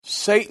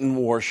Satan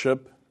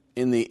worship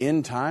in the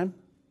end time,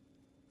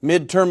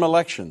 midterm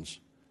elections,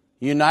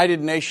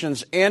 United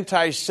Nations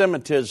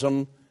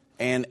anti-Semitism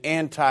and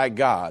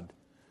anti-God,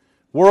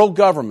 world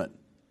government,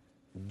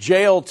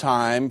 jail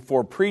time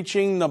for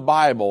preaching the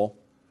Bible,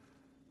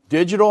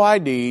 digital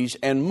IDs,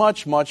 and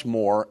much, much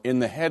more in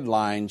the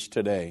headlines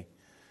today.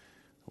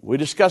 We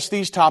discuss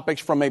these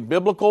topics from a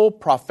biblical,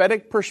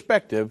 prophetic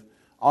perspective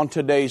on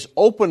today's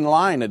open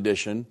line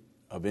edition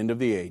of End of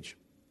the Age.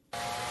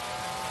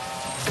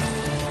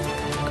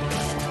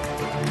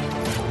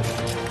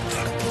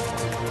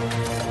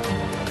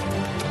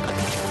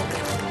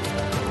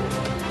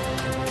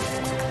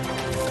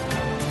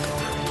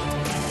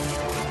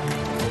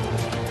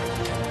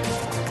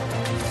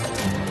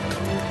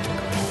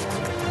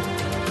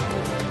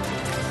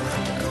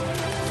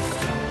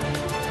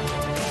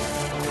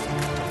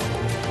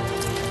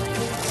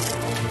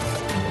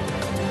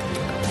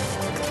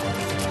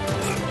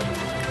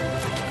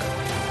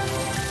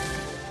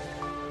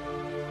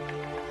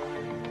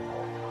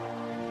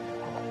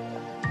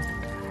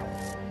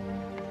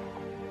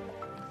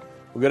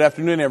 Well, good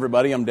afternoon,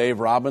 everybody. I'm Dave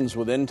Robbins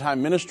with End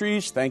Time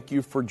Ministries. Thank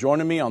you for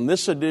joining me on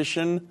this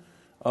edition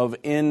of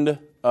End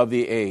of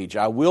the Age.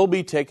 I will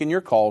be taking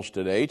your calls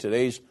today.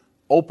 Today's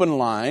open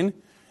line.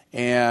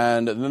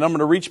 And the number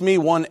to reach me,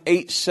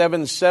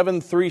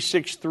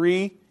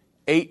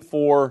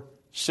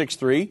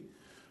 1-877-363-8463.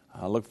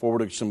 I look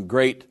forward to some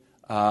great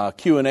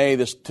Q&A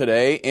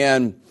today.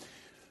 And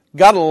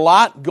got a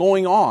lot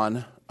going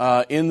on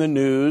in the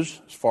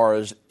news as far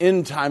as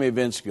end time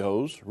events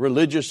goes,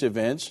 religious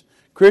events,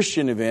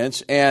 Christian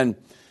events, and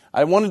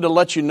I wanted to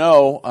let you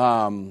know,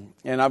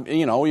 and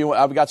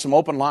I've got some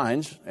open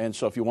lines, and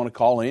so if you want to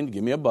call in,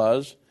 give me a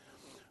buzz.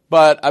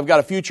 But I've got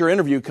a future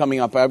interview coming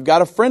up. I've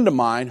got a friend of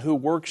mine who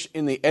works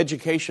in the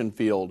education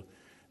field,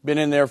 been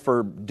in there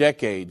for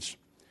decades,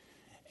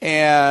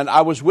 and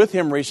I was with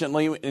him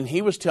recently, and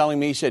he was telling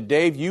me, he said,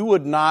 Dave,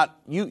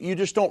 you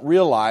just don't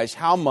realize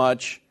how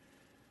much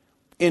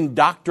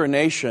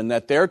indoctrination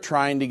that they're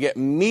trying to get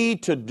me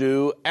to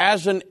do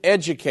as an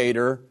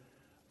educator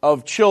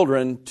of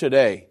children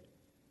today.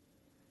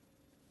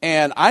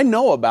 And I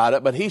know about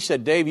it, but he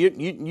said, Dave,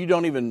 you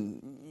don't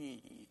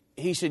even,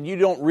 he said, you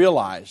don't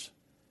realize.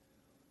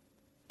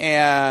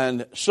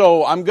 And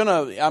so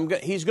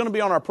he's going to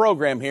be on our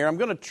program here. I'm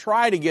going to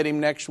try to get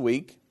him next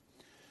week,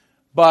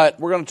 but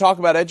we're going to talk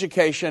about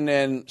education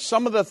and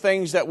some of the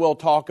things that we'll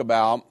talk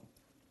about.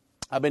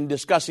 I've been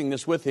discussing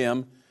this with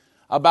him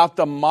about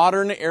the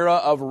modern era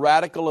of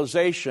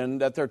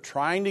radicalization that they're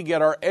trying to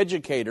get our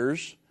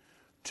educators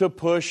to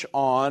push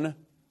on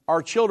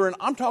our children.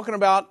 I'm talking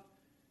about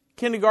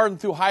kindergarten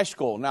through high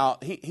school. Now,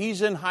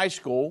 he's in high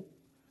school,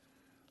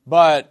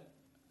 and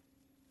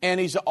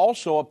he's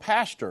also a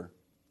pastor.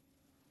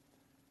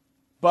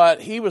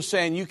 But he was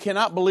saying, you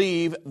cannot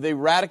believe the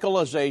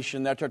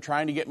radicalization that they're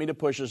trying to get me to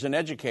push as an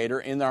educator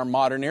in our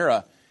modern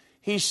era.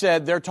 He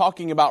said they're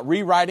talking about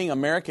rewriting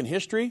American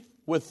history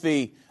with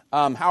the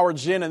Howard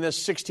Zinn and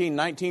this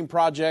 1619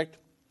 project,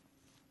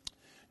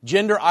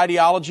 gender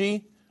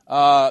ideology,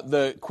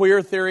 the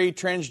queer theory,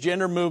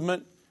 transgender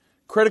movement,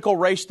 critical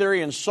race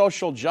theory and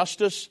social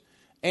justice,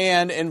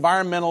 and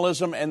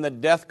environmentalism and the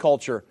death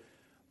culture.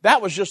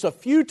 That was just a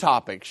few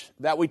topics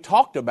that we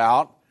talked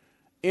about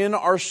in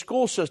our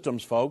school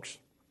systems, folks.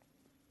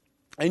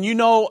 And you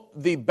know,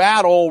 the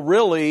battle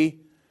really,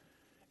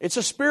 it's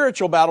a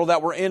spiritual battle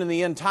that we're in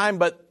the end time,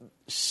 but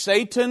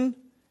Satan,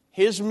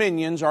 his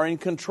minions, are in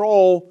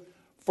control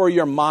for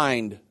your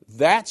mind.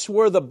 That's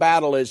where the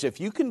battle is. If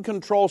you can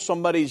control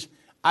somebody's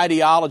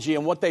ideology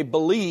and what they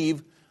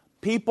believe,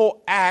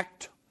 people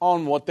act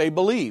on what they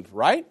believe,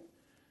 right?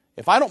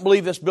 If I don't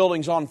believe this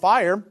building's on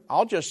fire,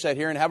 I'll just sit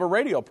here and have a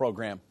radio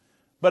program.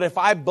 But if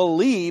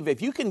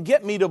you can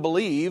get me to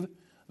believe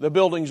the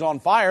building's on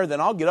fire,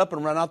 then I'll get up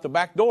and run out the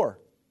back door.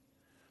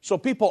 So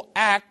people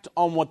act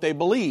on what they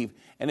believe.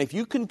 And if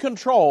you can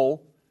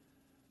control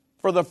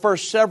for the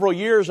first several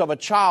years of a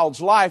child's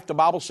life, the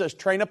Bible says,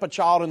 train up a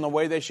child in the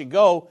way they should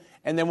go,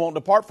 and they won't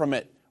depart from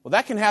it. Well,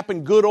 that can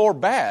happen good or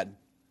bad.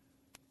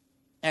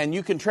 And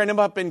you can train them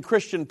up in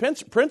Christian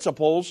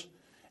principles,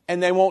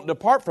 and they won't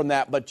depart from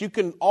that. But you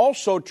can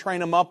also train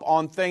them up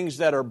on things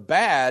that are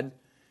bad,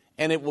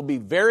 and it will be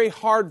very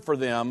hard for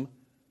them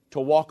to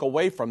walk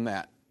away from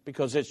that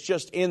because it's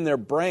just in their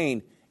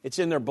brain. It's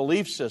in their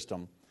belief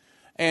system.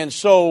 And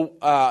so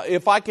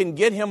if I can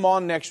get him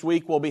on next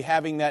week, we'll be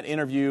having that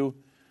interview.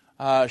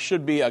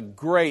 Should be a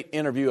great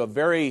interview, a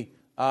very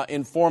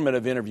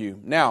informative interview.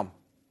 Now,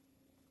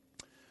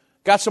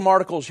 got some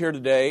articles here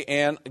today,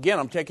 and again,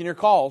 I'm taking your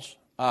calls.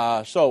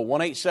 So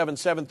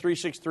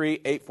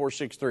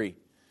 1-877-363-8463.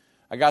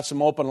 I got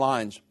some open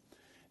lines.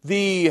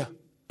 The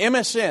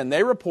MSN,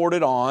 they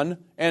reported on,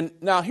 and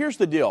now here's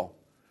the deal.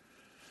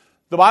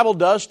 The Bible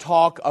does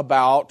talk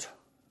about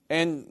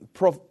and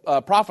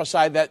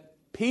prophesy that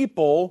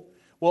people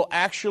will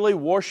actually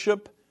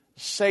worship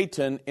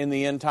Satan in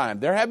the end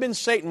time. There have been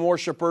Satan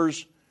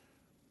worshipers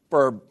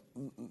for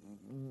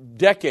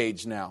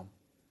decades now.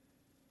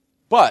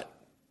 But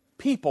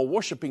people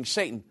worshiping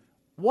Satan,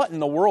 what in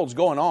the world's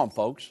going on,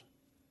 folks?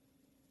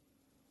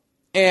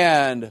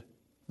 And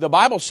the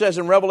Bible says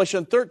in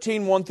Revelation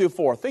 13, 1 through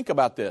 4, think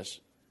about this.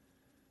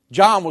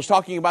 John was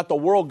talking about the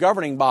world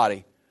governing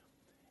body.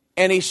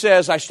 And he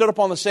says, I stood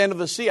upon the sand of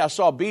the sea. I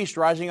saw a beast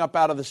rising up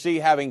out of the sea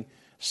having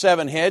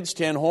 7 heads,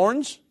 10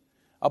 horns.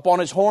 Upon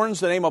his horns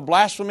the name of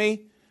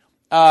blasphemy.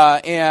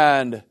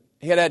 And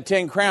he had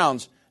 10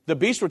 crowns. The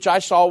beast which I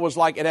saw was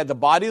like, it had the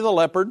body of the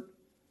leopard,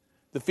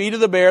 the feet of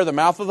the bear, the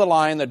mouth of the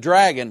lion, the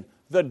dragon.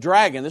 The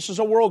dragon, this is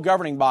a world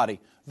governing body.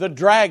 The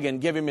dragon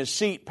gave him his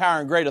seat, power,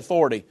 and great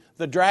authority.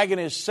 The dragon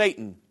is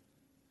Satan.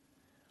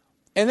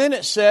 And then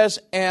it says,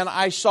 and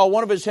I saw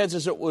one of his heads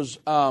as it was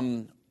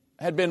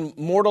had been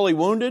mortally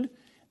wounded.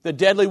 The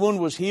deadly wound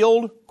was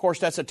healed. Of course,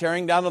 that's a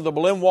tearing down of the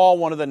Berlin Wall.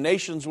 One of the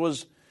nations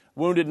was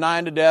wounded nigh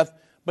unto death.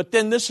 But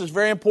then this is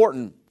very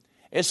important.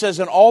 It says,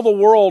 and all the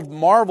world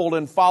marveled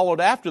and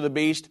followed after the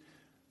beast.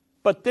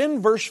 But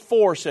then verse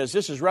 4 says,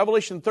 this is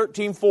Revelation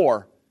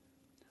 13:4.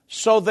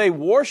 So they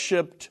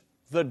worshiped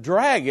the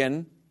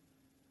dragon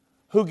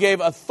who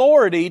gave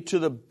authority to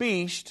the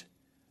beast,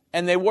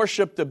 and they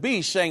worshiped the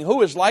beast, saying,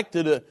 who is like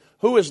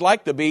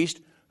the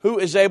beast, who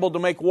is able to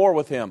make war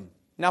with him?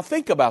 Now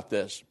think about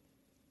this.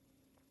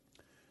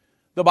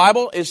 The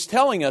Bible is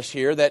telling us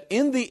here that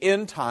in the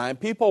end time,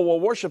 people will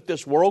worship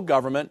this world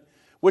government,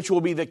 which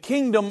will be the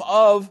kingdom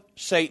of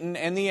Satan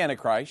and the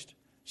Antichrist.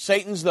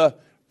 Satan's the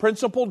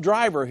principal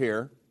driver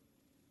here.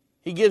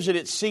 He gives it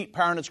its seat,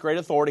 power, and its great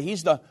authority.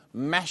 He's the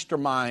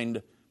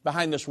mastermind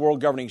behind this world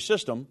governing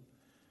system.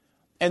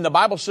 And the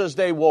Bible says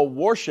they will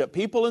worship,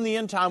 people in the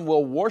end time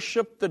will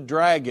worship the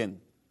dragon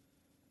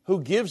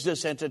who gives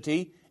this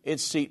entity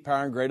its seat,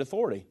 power, and great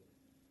authority.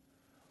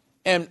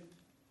 And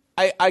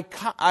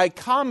I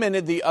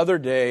commented the other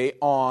day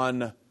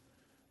on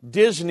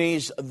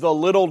Disney's The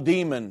Little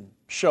Demon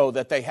show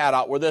that they had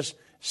out, where this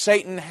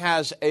Satan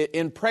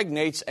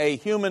impregnates a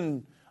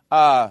human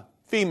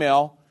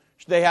female.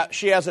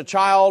 She has a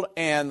child,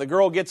 and the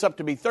girl gets up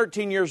to be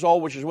 13 years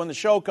old, which is when the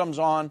show comes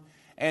on,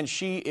 and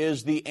she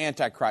is the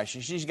Antichrist.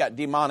 And she's got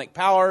demonic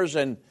powers,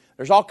 and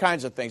there's all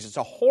kinds of things. It's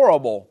a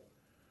horrible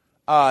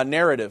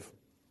narrative.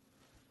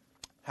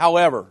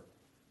 However,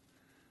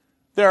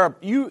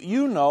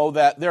 you know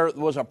that there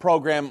was a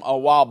program a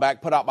while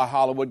back put out by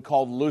Hollywood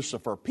called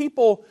Lucifer.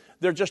 People,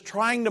 they're just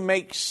trying to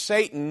make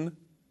Satan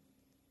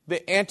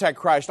the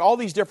Antichrist, all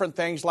these different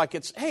things like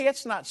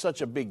it's not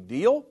such a big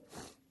deal.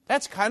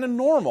 That's kind of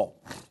normal.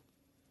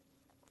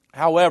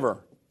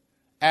 However,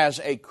 as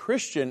a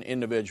Christian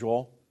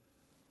individual,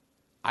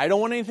 I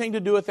don't want anything to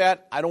do with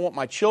that. I don't want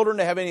my children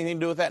to have anything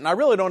to do with that. And I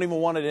really don't even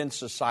want it in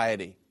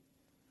society.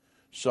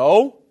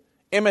 So,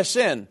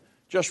 MSN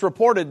just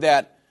reported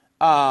that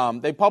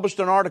they published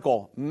an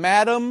article,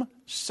 Madam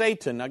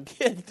Satan.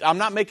 Again, I'm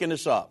not making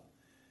this up.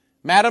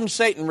 Madam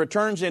Satan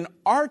returns in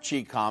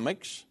Archie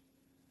Comics,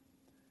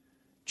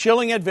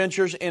 chilling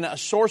adventures in a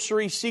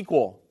sorcery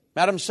sequel.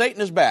 Madam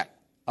Satan is back,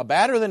 a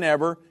badder than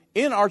ever,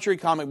 in Archery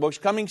comic books,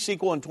 coming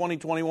sequel in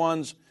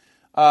 2021's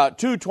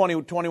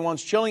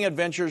chilling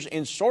adventures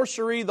in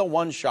Sorcery the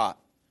One Shot.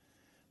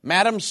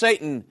 Madam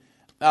Satan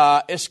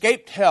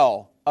escaped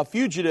hell, a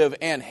fugitive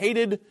and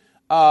hated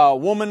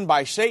woman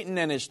by Satan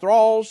and his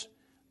thralls.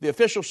 The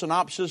official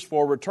synopsis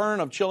for Return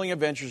of Chilling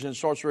Adventures in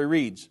Sorcery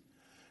reads,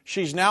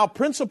 she's now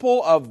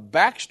principal of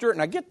Baxter,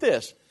 now get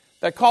this,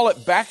 they call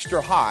it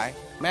Baxter High,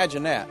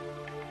 imagine that.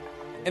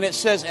 And it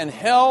says, and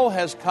hell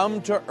has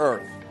come to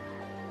earth,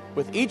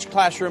 with each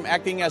classroom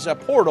acting as a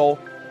portal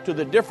to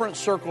the different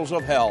circles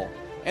of hell.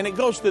 And it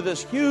goes through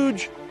this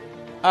huge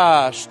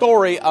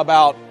story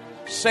about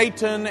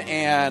Satan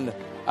and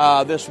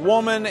this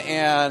woman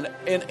and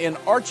in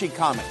Archie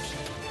Comics.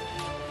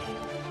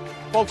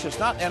 Folks, it's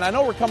not, and I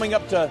know we're coming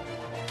up to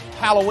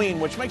Halloween,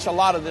 which makes a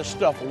lot of this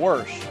stuff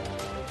worse.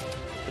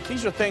 But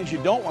these are things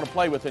you don't want to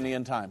play with in the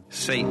end time.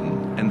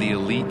 Satan and the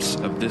elites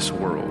of this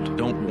world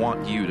don't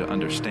want you to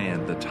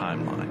understand the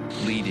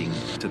timeline leading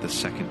to the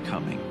second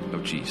coming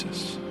of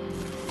Jesus.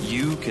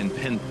 You can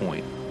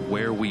pinpoint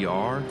where we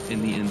are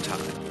in the end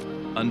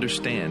time,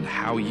 understand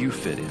how you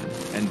fit in,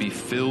 and be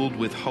filled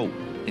with hope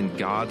in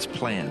God's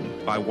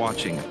plan by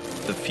watching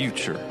The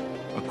Future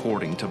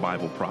According to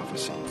Bible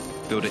Prophecy.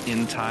 Go to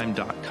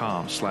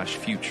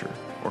endtime.com/future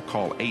or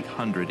call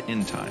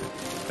 800-ENDTIME.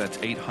 That's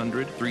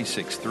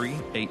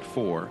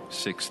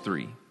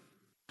 800-363-8463.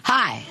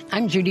 Hi,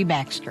 I'm Judy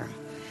Baxter.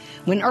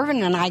 When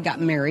Irvin and I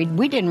got married,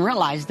 we didn't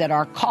realize that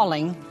our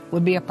calling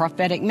would be a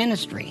prophetic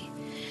ministry.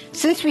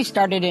 Since we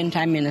started End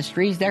Time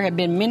Ministries, there have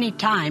been many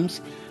times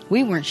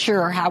we weren't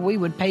sure how we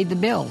would pay the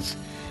bills,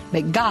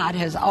 but God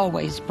has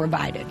always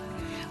provided.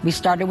 We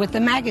started with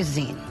the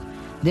magazine,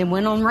 then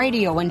went on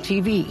radio and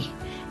TV,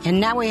 and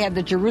now we have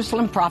the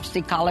Jerusalem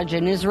Prophecy College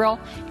in Israel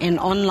and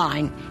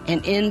online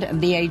and End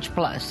of the Age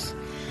Plus.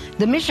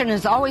 The mission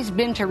has always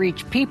been to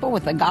reach people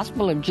with the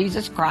gospel of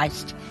Jesus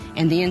Christ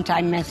and the end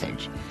time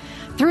message.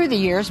 Through the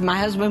years, my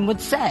husband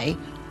would say,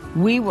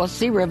 we will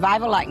see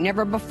revival like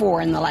never before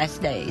in the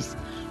last days.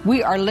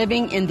 We are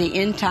living in the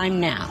end time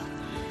now.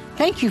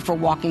 Thank you for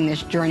walking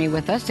this journey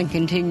with us and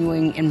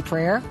continuing in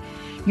prayer.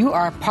 You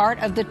are a part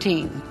of the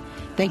team.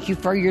 Thank you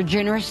for your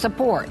generous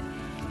support.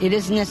 It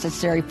is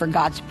necessary for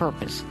God's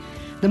purpose.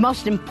 The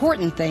most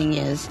important thing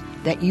is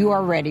that you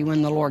are ready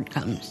when the Lord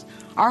comes.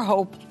 Our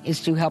hope is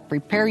to help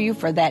prepare you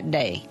for that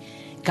day.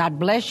 God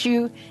bless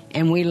you,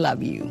 and we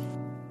love you.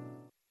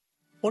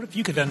 What if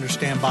you could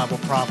understand Bible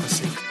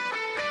prophecy?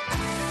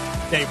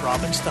 Dave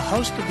Robbins, the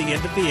host of the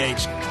End of the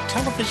Age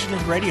television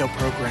and radio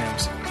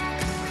programs,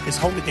 is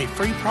holding a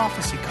free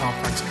prophecy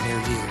conference near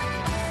you.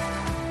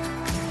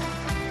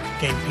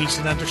 Gain peace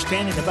and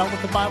understanding about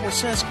what the Bible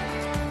says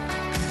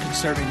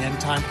concerning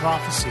end-time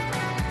prophecy.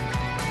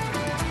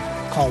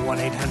 Call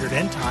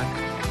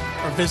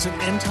 1-800-END-TIME or visit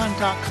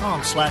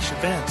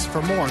endtime.com/events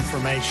for more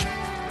information.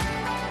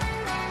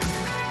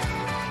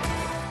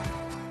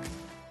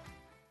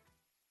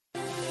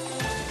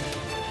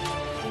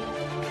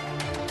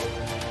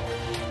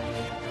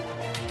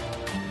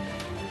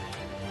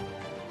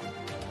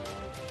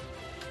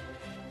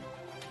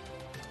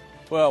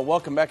 Well,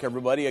 welcome back,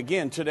 everybody.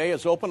 Again, today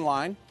is open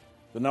line.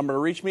 The number to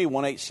reach me,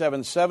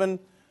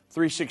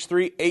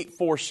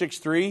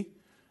 1-877-363-8463.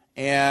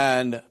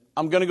 And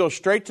I'm going to go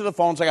straight to the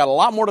phones. I got a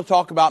lot more to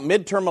talk about,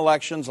 midterm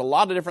elections, a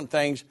lot of different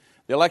things.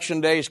 The election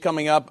day is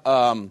coming up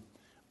on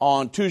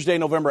Tuesday,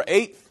 November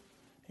 8th.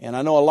 And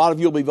I know a lot of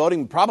you will be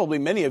voting. Probably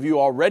many of you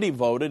already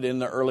voted in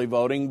the early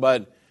voting,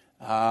 but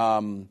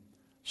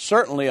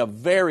certainly a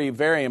very,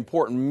 very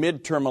important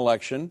midterm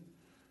election.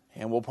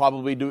 And we'll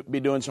probably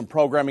be doing some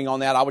programming on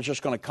that. I was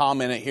just going to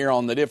comment here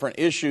on the different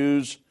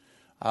issues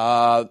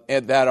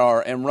that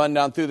are, and run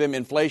down through them: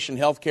 inflation,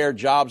 healthcare,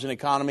 jobs and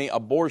economy,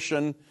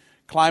 abortion,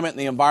 climate and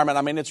the environment.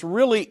 I mean, it's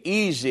really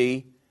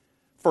easy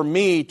for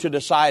me to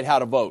decide how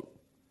to vote.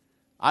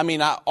 I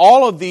mean,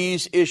 all of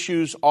these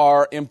issues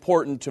are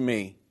important to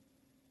me.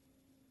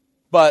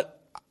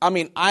 But, I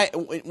mean,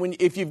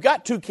 if you've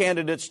got two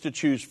candidates to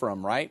choose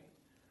from, right?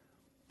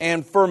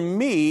 And for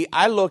me,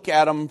 I look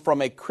at them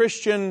from a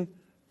Christian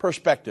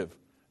perspective.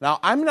 Now,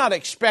 I'm not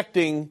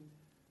expecting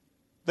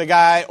the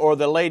guy or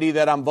the lady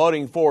that I'm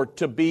voting for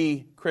to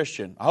be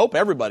Christian. I hope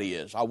everybody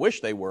is. I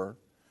wish they were.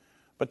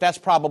 But that's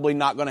probably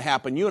not going to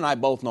happen. You and I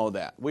both know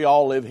that. We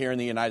all live here in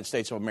the United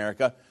States of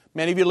America.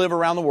 Many of you live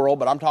around the world,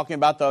 but I'm talking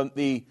about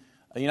the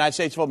United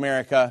States of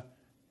America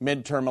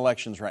midterm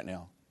elections right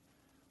now.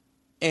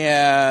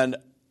 And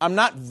I'm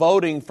not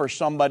voting for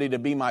somebody to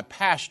be my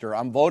pastor.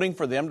 I'm voting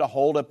for them to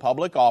hold a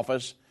public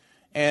office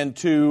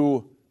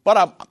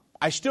but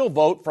I still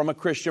vote from a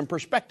Christian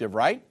perspective,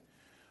 right?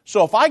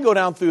 So if I go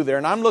down through there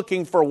and I'm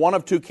looking for one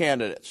of two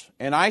candidates,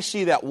 and I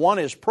see that one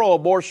is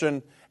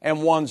pro-abortion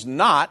and one's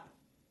not,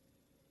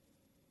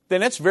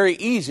 then it's very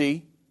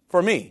easy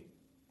for me.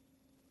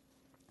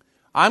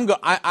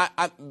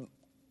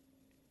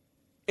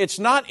 It's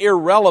not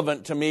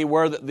irrelevant to me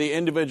where the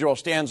individual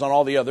stands on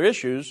all the other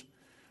issues,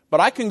 but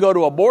I can go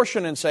to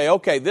abortion and say,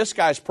 okay, this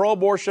guy's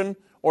pro-abortion,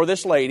 or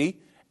this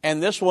lady,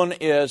 and this one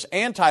is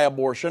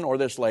anti-abortion, or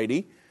this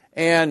lady,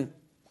 and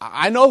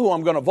I know who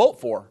I'm going to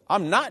vote for.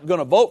 I'm not going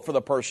to vote for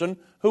the person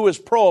who is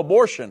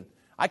pro-abortion.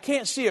 I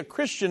can't see a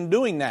Christian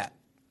doing that.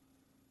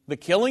 The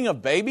killing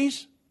of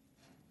babies?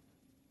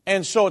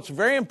 And so it's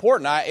very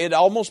important. It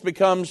almost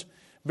becomes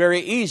very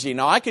easy.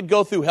 Now, I could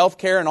go through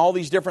healthcare and all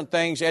these different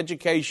things,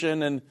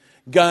 education and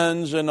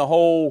guns and the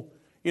whole,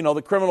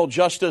 the criminal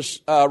justice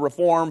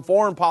reform,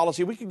 foreign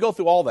policy. We could go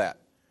through all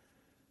that.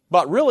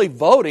 But really,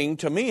 voting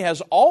to me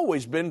has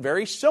always been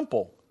very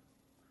simple.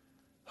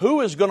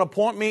 Who is going to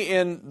point me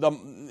in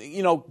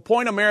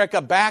point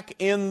America back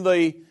in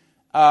the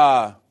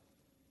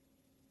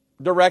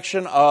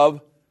direction of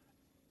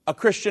a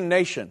Christian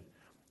nation?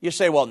 You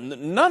say, well,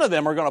 none of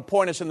them are going to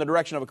point us in the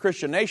direction of a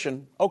Christian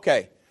nation.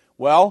 Okay,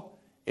 well,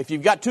 if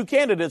you've got two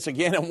candidates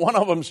again, and one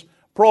of them's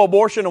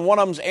pro-abortion and one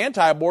of them's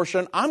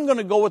anti-abortion, I'm going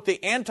to go with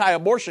the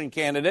anti-abortion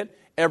candidate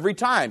every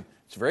time.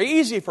 It's very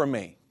easy for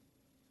me.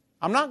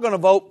 I'm not going to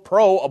vote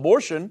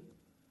pro-abortion.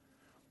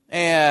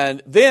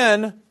 And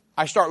then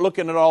I start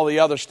looking at all the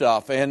other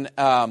stuff, and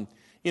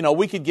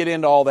we could get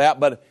into all that.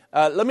 But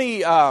let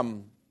me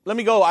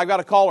go. I've got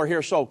a caller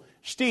here. So,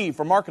 Steve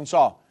from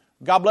Arkansas.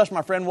 God bless,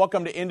 my friend.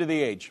 Welcome to End of the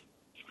Age.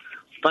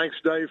 Thanks,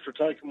 Dave, for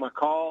taking my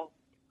call.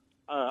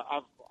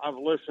 I've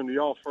listened to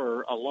y'all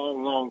for a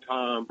long, long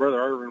time.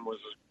 Brother Irvin was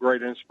a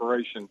great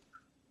inspiration.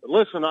 But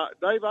listen,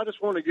 Dave, I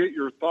just want to get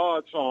your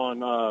thoughts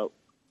on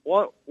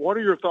what are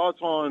your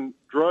thoughts on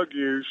drug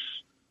use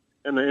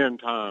in the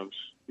end times?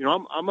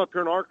 I'm up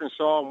here in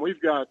Arkansas, and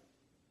we've got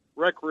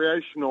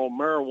recreational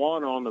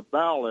marijuana on the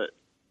ballot,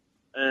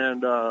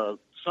 and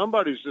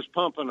somebody's just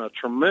pumping a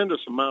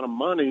tremendous amount of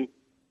money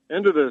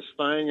into this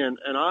thing, and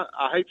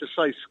I hate to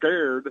say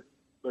scared,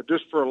 but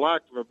just for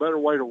lack of a better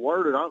way to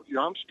word it,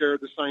 I'm scared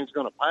this thing's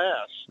going to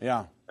pass.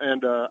 Yeah.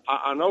 And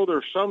I know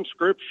there's some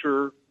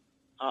scripture,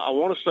 I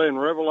want to say in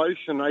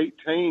Revelation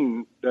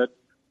 18, that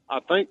I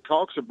think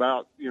talks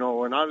about,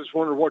 and I just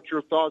wondered what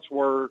your thoughts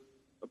were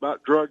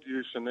about drug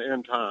use in the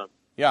end time.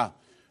 Yeah.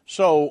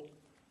 So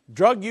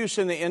drug use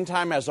in the end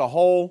time as a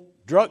whole,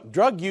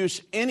 drug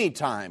use any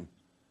time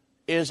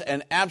is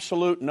an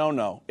absolute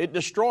no-no. It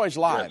destroys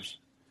lives.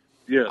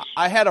 Yes.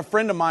 I had a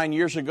friend of mine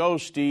years ago,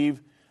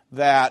 Steve,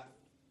 that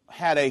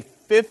had a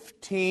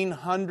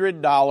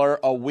 $1,500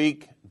 a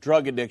week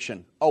drug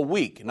addiction. A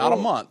week, not a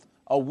month,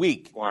 a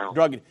week. Wow.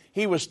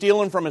 He was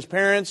stealing from his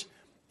parents.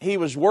 He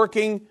was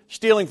working,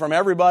 stealing from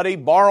everybody,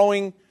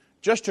 borrowing,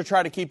 just to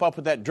try to keep up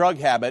with that drug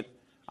habit.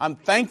 I'm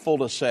thankful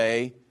to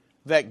say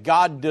that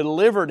God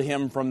delivered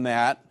him from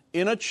that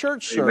in a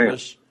church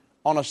service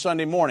on a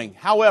Sunday morning.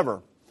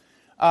 However,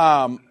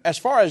 as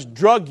far as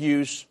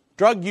drugs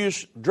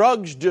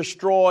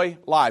destroy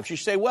lives. You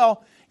say,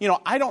 well,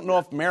 I don't know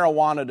if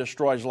marijuana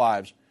destroys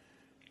lives.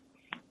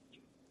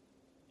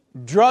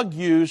 Drug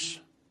use,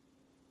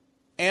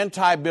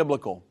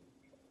 anti-biblical.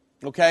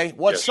 Okay?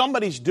 What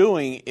somebody's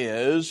doing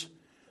is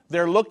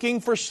they're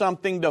looking for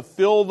something to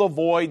fill the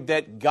void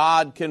that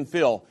God can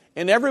fill.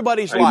 In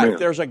everybody's life,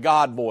 there's a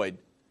God void.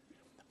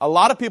 A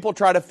lot of people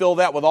try to fill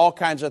that with all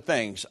kinds of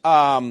things.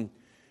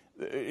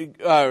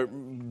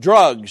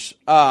 Drugs,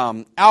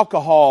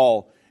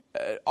 alcohol,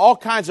 all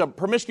kinds of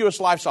promiscuous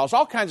lifestyles,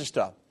 all kinds of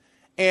stuff.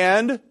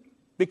 And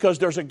because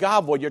there's a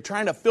God void, you're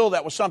trying to fill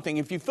that with something.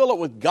 If you fill it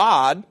with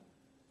God,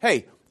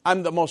 hey,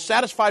 I'm the most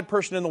satisfied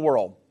person in the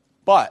world.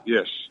 But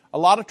a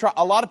lot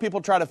of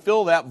people try to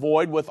fill that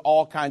void with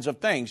all kinds of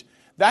things.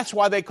 That's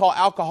why they call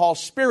alcohol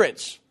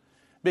spirits,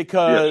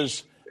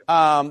 because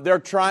they're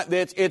trying.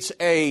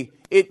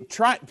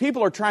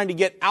 People are trying to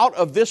get out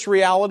of this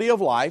reality of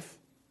life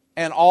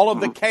and all of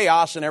the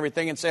chaos and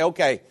everything, and say,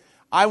 okay,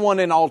 I want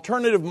an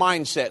alternative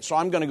mindset, so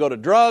I'm going to go to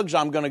drugs.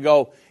 I'm going to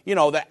go.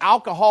 The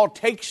alcohol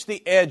takes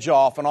the edge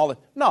off and all that.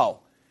 No,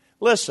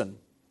 listen.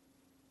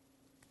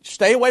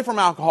 Stay away from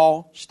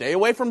alcohol. Stay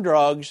away from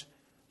drugs.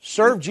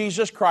 Serve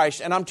Jesus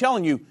Christ, and I'm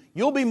telling you,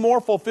 you'll be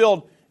more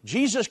fulfilled.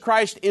 Jesus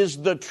Christ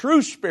is the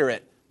true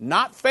spirit,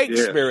 not fake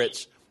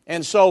spirits.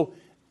 And so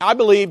I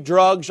believe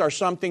drugs are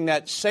something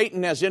that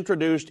Satan has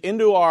introduced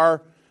into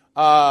our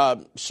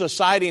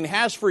society and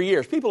has for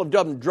years. People have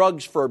done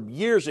drugs for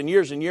years and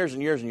years and years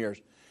and years and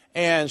years.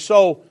 And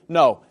so,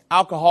 no.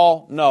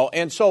 Alcohol, no.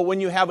 And so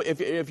when you have,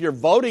 if you're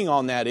voting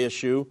on that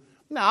issue,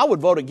 now I would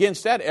vote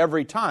against that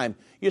every time.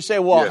 You say,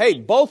 well, hey,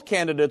 both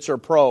candidates are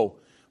pro.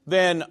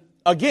 Then,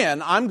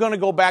 again, I'm going to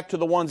go back to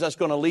the ones that's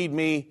going to lead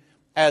me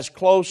as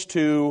close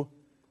to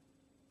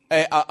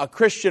a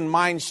Christian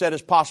mindset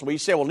as possible. You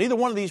say, well, neither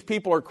one of these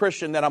people are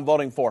Christian that I'm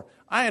voting for.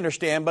 I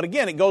understand, but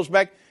again, it goes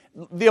back,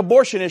 the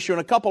abortion issue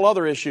and a couple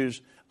other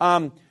issues,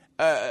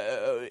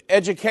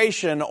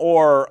 education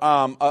or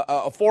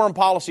a foreign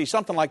policy,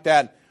 something like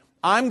that.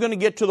 I'm going to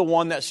get to the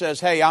one that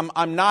says, hey,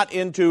 I'm not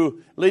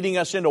into leading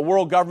us into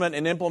world government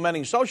and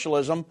implementing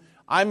socialism.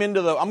 I'm going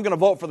to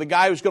vote for the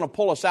guy who's going to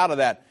pull us out of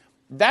that.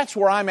 That's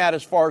where I'm at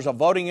as far as a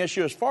voting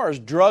issue. As far as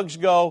drugs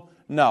go,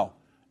 no,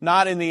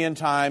 not in the end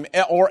time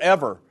or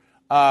ever.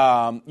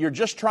 You're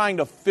just trying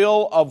to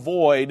fill a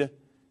void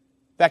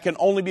that can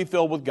only be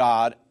filled with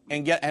God,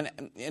 and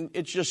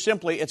it's just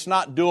simply, it's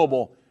not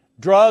doable.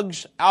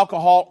 Drugs,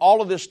 alcohol,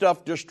 all of this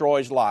stuff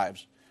destroys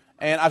lives.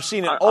 And I've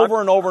seen it over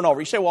and over and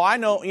over. You say, well, I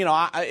know,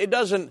 it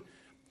doesn't,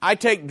 I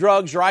take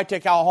drugs or I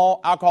take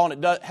alcohol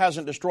and it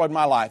hasn't destroyed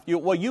my life.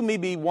 You may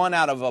be one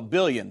out of a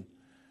billion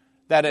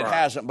that it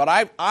hasn't. But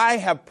I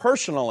have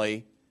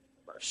personally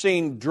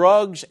seen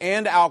drugs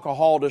and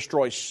alcohol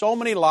destroy so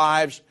many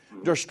lives,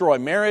 destroy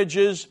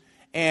marriages,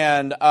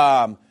 and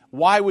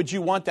why would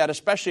you want that,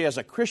 especially as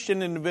a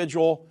Christian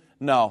individual?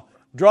 No.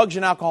 Drugs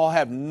and alcohol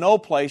have no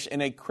place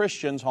in a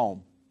Christian's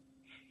home.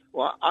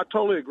 Well, I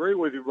totally agree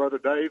with you, Brother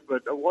Dave,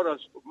 but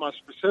my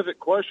specific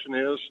question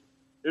is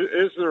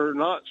there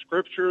not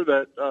Scripture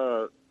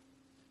that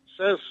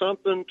says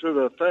something to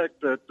the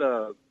effect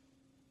that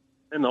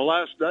in the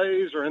last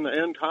days or in the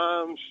end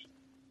times,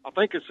 I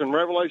think it's in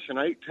Revelation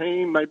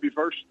 18, maybe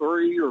verse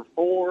 3 or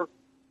 4,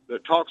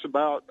 that talks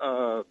about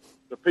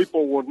the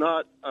people will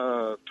not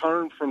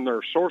turn from their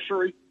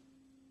sorcery.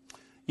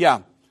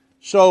 Yeah.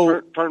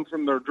 So turn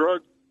from their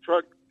drug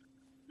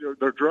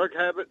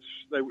habits.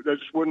 They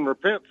just wouldn't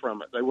repent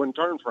from it. They wouldn't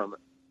turn from it.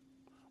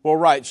 Well,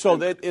 right. So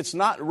that it's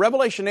not,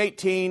 Revelation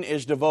 18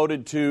 is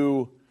devoted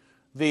to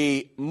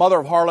the mother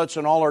of harlots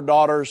and all her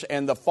daughters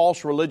and the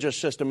false religious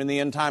system in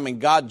the end time,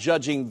 and God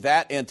judging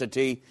that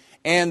entity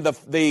and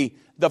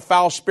the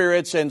foul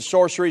spirits and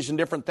sorceries and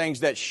different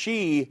things that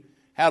she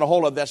had a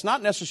hold of. That's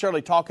not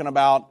necessarily talking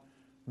about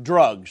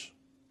drugs.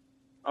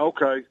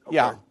 Okay.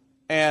 Yeah.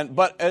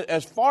 But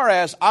as far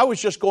as, I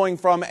was just going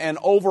from an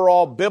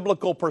overall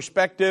biblical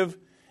perspective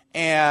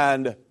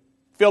and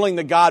filling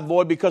the God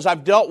void, because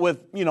I've dealt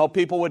with,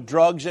 people with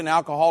drugs and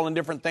alcohol and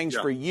different things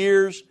for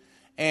years.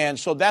 And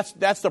so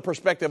that's the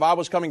perspective I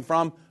was coming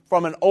from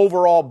an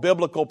overall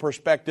biblical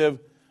perspective,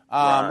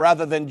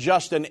 rather than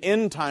just an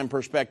end time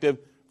perspective.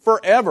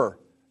 Forever,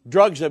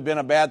 drugs have been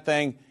a bad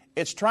thing.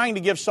 It's trying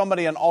to give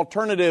somebody an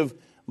alternative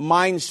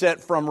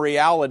mindset from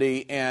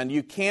reality, and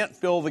you can't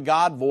fill the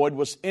God void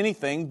with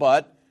anything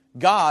but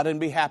God and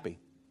be happy.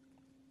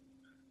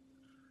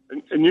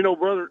 And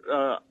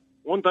brother,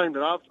 one thing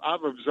that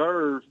I've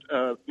observed,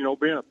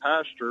 being a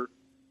pastor,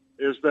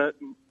 is that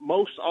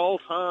most all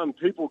time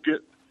people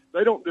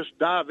they don't just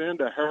dive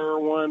into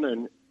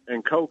heroin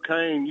and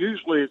cocaine,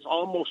 usually it's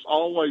almost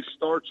always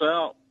starts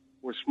out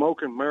with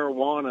smoking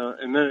marijuana,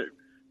 and then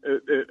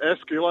it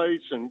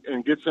escalates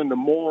and gets into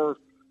more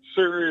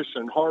serious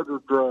and harder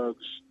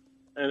drugs.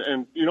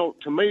 And you know,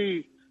 to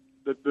me,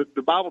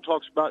 the Bible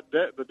talks about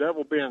the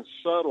devil being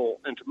subtle,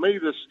 and to me,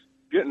 this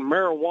getting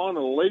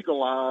marijuana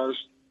legalized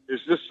is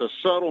just a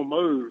subtle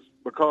move,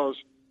 because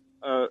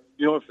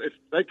you know, if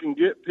they can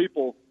get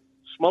people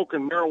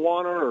smoking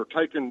marijuana or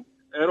taking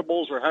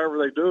edibles or however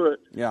they do it,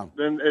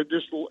 then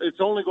it's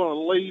only going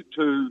to lead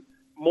to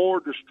more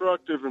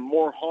destructive and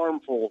more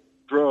harmful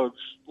drugs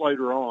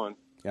later on.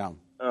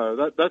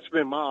 That's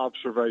been my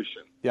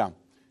observation.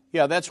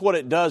 Yeah, that's what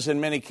it does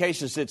in many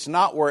cases. It's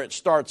not where it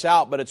starts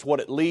out, but it's what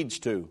it leads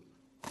to.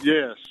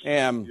 Yes.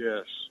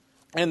 Yes.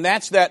 And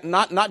that's that,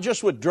 not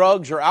just with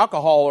drugs or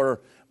alcohol,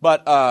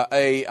 but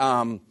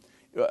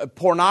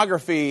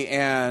pornography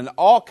and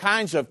all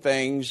kinds of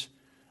things.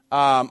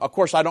 Of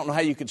course, I don't know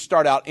how you could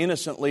start out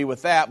innocently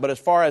with that, but as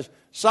far as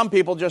some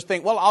people just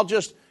think, well, I'll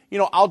just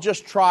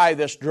try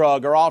this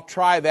drug, or I'll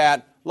try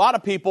that.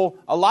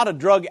 A lot of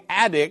drug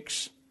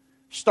addicts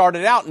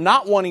started out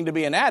not wanting to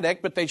be an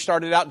addict, but they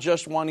started out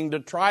just wanting to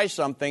try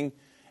something,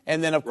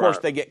 and then, of course,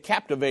 they get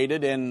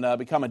captivated and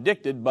become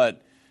addicted.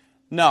 But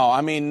no,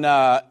 I mean,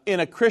 in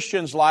a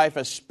Christian's life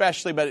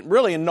especially, but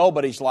really in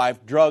nobody's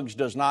life, drugs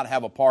does not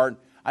have a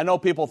part. I know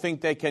people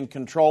think they can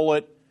control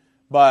it,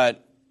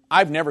 but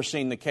I've never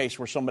seen the case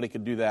where somebody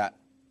could do that.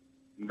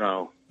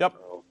 No. Yep.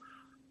 No.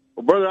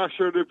 Well, brother, I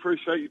sure do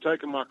appreciate you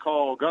taking my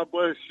call. God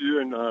bless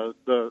you and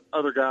the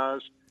other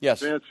guys.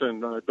 Yes. Vince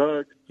and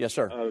Doug. Yes,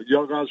 sir.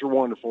 Y'all guys are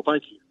wonderful.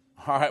 Thank you.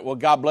 All right. Well,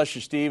 God bless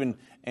you, Steve,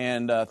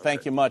 and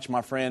thank you much,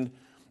 my friend.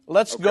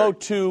 Let's go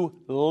to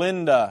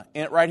Linda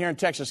right here in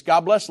Texas.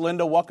 God bless,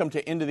 Linda. Welcome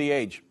to End of the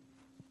Age.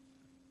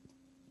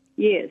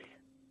 Yes.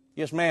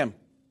 Yes, ma'am.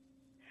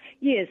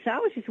 Yes, I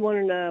was just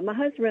wondering, my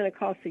husband ran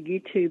across the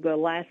YouTube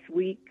last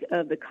week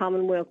of the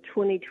Commonwealth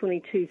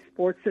 2022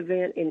 sports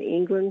event in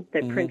England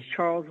that Prince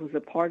Charles was a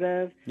part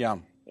of. Yeah.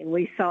 And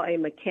we saw a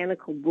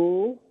mechanical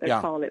bull.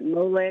 They're calling it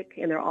Molech,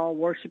 and they're all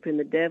worshiping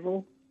the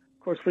devil.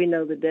 Of course, we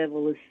know the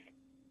devil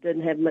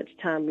doesn't have much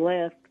time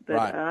left, but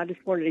I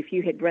just wondered if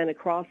you had run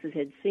across it,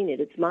 had seen it.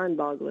 It's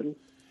mind-boggling.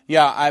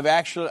 Yeah,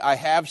 I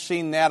have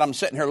seen that. I'm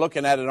sitting here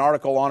looking at an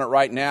article on it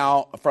right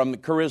now from the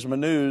Charisma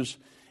News,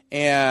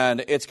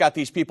 and it's got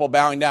these people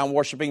bowing down,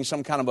 worshiping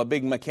some kind of a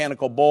big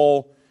mechanical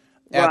bull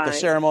at the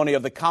ceremony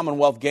of the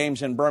Commonwealth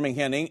Games in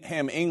Birmingham,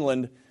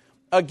 England.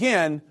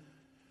 Again,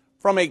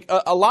 from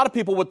a lot of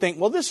people would think,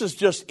 well, this is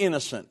just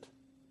innocent.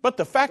 But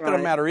the fact of the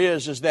matter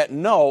is that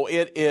no,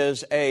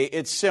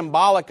 it's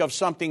symbolic of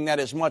something that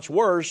is much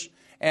worse,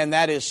 and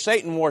that is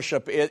Satan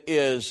worship. It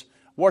is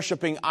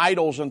worshiping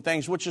idols and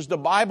things, which is the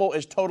Bible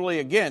is totally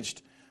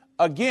against.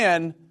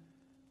 Again,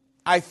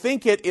 I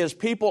think it is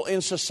people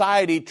in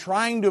society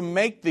trying to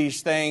make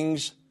these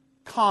things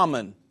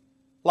common.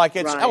 Like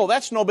it's, oh,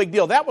 that's no big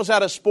deal. That was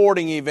at a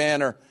sporting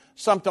event or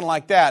something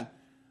like that.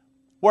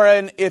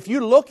 Wherein if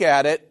you look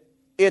at it,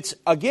 it's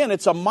a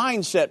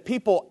mindset.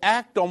 People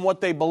act on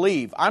what they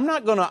believe. I'm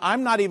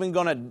not even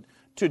going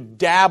to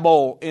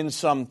dabble in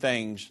some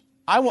things.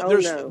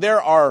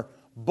 There are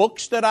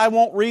books that I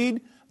won't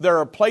read. There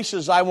are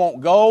places I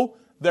won't go.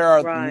 There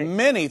are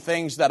many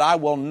things that I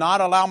will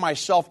not allow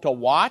myself to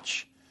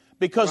watch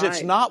because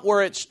it's not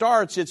where it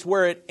starts, it's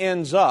where it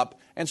ends up.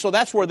 And so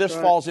that's where this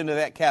falls into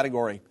that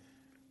category.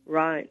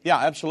 Right. Yeah,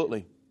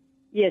 absolutely.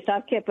 Yes,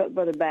 I've kept up with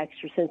Brother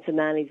Baxter since the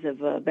 90s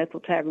of Bethel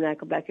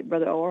Tabernacle back at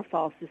Brother O.R.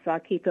 Foster, so I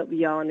keep up with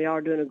y'all, and y'all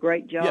are doing a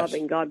great job,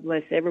 and God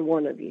bless every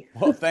one of you.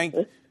 Well,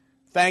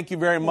 thank you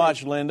very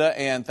much, Linda,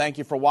 and thank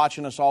you for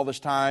watching us all this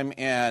time.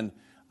 And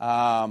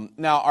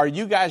now, are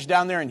you guys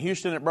down there in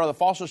Houston at Brother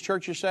Foster's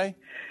church, you say?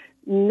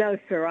 No,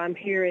 sir. I'm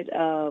here at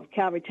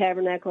Calvary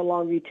Tabernacle,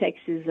 Longview,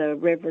 Texas,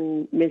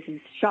 Reverend Mrs.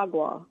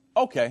 Shagwa.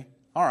 Okay.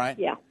 All right.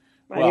 Yeah.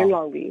 Right here in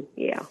Longview,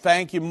 yeah.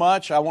 Thank you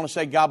much. I want to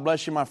say God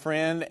bless you, my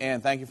friend,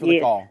 and thank you for the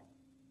call.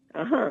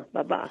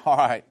 Bye-bye. All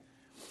right.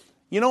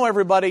 You know,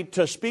 everybody,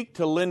 to speak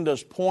to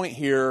Linda's point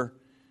here,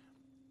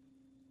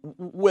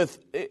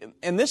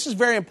 and this is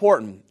very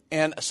important,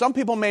 and some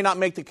people may not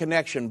make the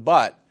connection,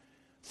 but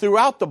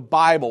throughout the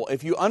Bible,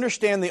 if you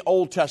understand the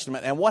Old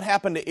Testament and what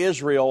happened to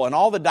Israel and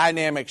all the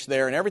dynamics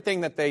there and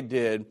everything that they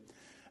did,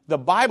 the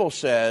Bible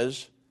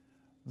says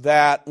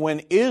that when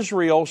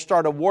Israel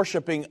started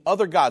worshiping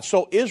other gods,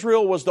 so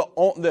Israel was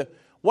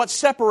what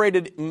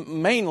separated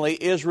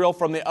mainly Israel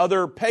from the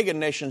other pagan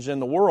nations in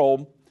the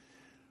world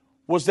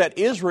was that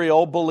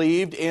Israel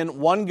believed in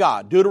one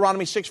God.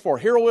 Deuteronomy 6:4,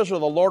 Hear, O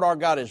Israel, the Lord our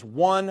God is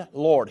one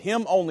Lord.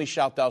 Him only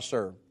shalt thou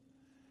serve.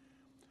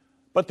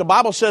 But the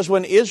Bible says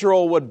when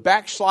Israel would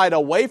backslide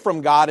away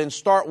from God and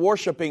start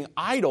worshiping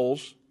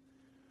idols,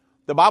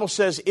 the Bible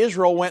says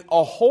Israel went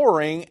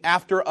a-whoring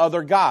after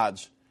other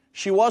gods.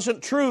 She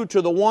wasn't true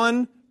to the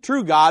one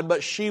true God,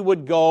 but she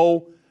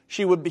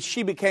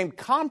became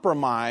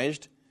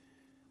compromised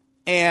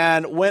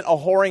and went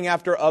a-whoring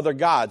after other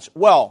gods.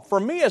 Well, for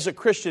me as a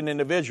Christian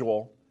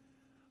individual,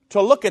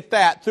 to look at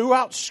that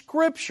throughout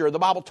Scripture, the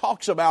Bible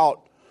talks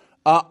about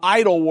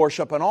idol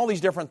worship and all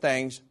these different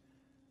things,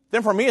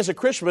 then for me as a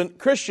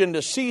Christian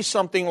to see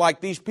something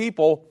like these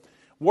people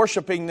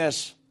worshiping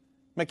this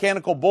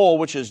mechanical bull,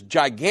 which is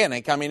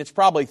gigantic. I mean, it's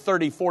probably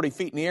 30, 40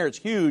 feet in the air. It's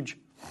huge.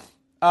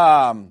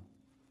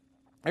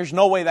 There's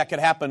no way that could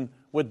happen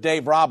with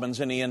Dave Robbins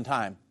in the end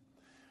time.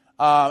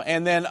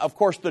 And then, of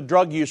course, the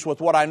drug use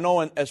with what I know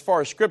as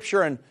far as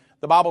Scripture, and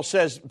the Bible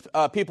says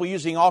people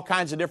using all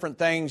kinds of different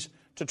things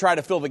to try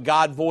to fill the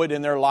God void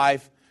in their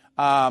life.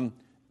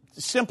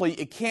 Simply,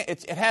 it can't.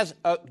 It has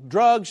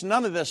drugs,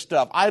 none of this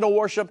stuff. Idol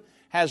worship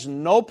has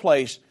no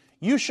place.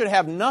 You should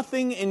have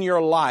nothing in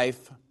your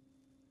life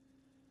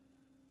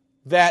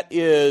that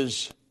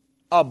is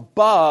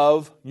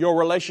above your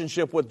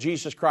relationship with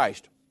Jesus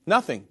Christ.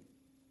 Nothing.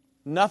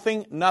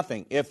 Nothing,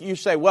 nothing. If you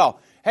say, well,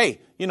 hey,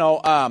 you know,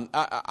 I'm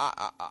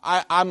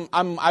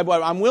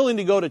willing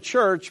to go to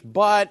church,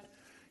 but,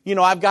 you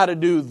know, I've got to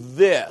do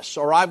this,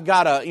 or I've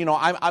got to, you know,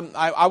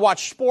 I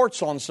watch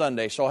sports on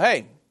Sunday, so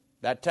hey,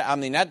 that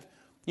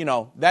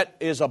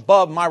is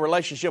above my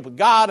relationship with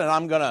God, and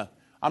I'm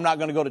not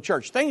going to go to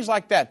church. Things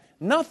like that.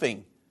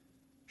 Nothing.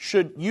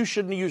 You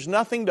shouldn't use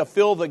nothing to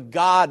fill the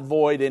God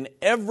void in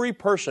every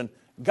person.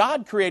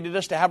 God created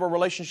us to have a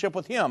relationship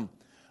with Him,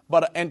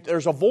 and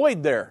there's a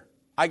void there.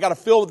 I got to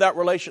fill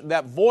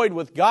that void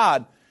with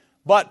God.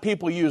 But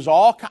people use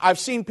I've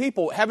seen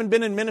people, haven't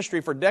been in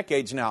ministry for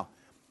decades now.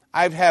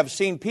 I have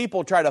seen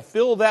people try to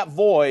fill that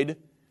void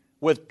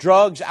with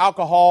drugs,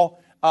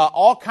 alcohol,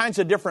 all kinds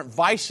of different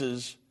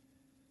vices,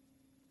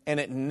 and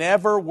it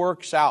never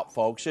works out,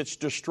 folks. It's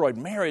destroyed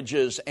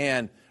marriages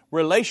and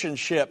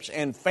relationships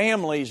and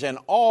families and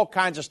all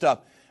kinds of stuff.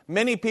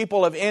 Many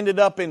people have ended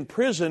up in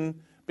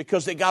prison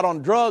because they got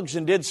on drugs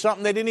and did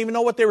something they didn't even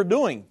know what they were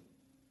doing.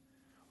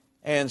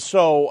 And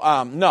so,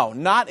 no,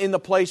 not in the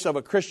place of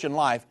a Christian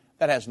life.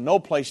 That has no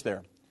place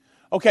there.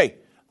 Okay,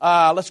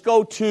 let's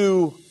go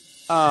to,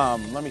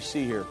 let me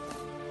see here.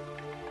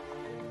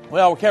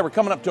 Well, okay, we're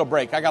coming up to a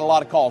break. I got a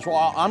lot of calls.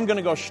 Well, I'm going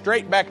to go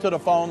straight back to the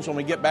phones when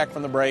we get back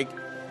from the break.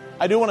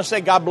 I do want to say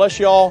God bless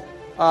you all.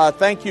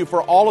 Thank you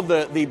for all of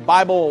the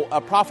Bible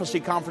prophecy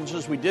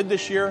conferences we did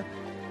this year.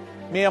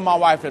 Me and my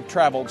wife have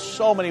traveled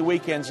so many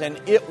weekends, and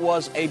it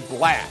was a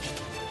blast.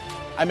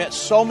 I met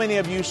so many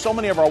of you, so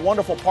many of our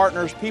wonderful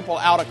partners, people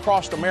out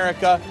across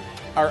America.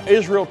 Our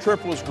Israel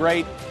trip was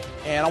great,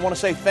 and I want to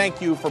say thank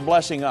you for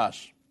blessing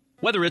us.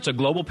 Whether it's a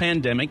global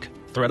pandemic,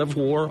 threat of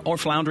war, or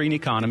floundering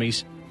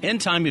economies,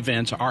 end-time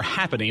events are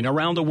happening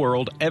around the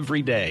world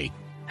every day.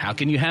 How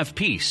can you have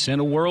peace in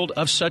a world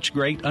of such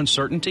great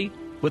uncertainty?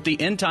 With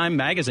the End Time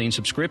Magazine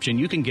subscription,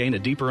 you can gain a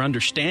deeper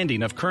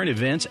understanding of current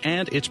events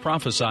and its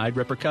prophesied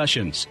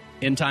repercussions.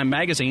 End Time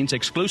Magazine's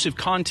exclusive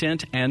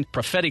content and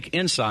prophetic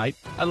insight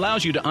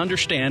allows you to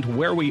understand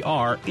where we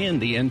are in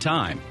the end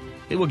time.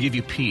 It will give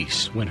you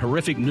peace when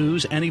horrific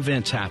news and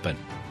events happen.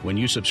 When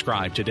you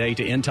subscribe today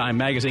to End Time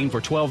Magazine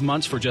for 12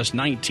 months for just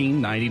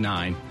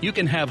 $19.99, you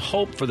can have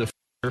hope for the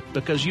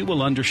because you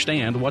will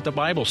understand what the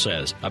Bible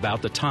says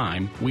about the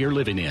time we are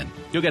living in.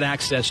 You'll get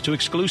access to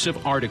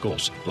exclusive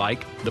articles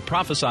like the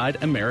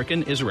Prophesied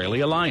American-Israeli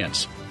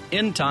Alliance,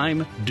 End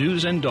Time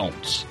Do's and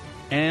Don'ts,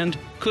 and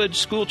Could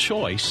School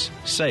Choice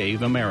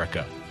Save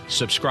America?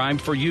 Subscribe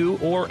for you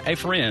or a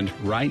friend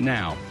right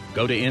now.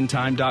 Go to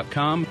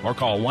endtime.com or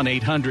call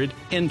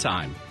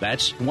 1-800-END-TIME.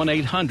 That's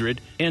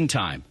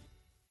 1-800-END-TIME.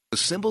 The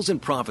symbols and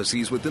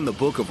prophecies within the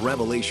book of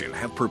Revelation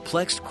have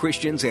perplexed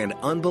Christians and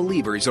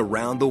unbelievers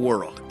around the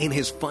world. In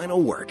his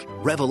final work,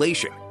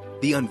 Revelation,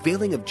 The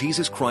Unveiling of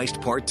Jesus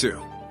Christ Part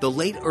 2, the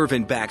late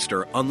Irvin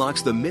Baxter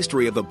unlocks the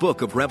mystery of the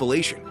book of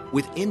Revelation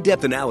with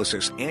in-depth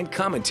analysis and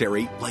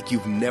commentary like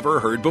you've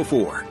never heard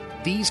before.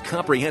 These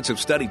comprehensive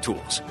study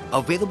tools,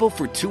 available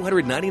for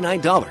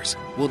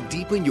 $299, will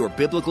deepen your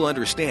biblical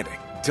understanding.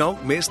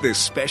 Don't miss this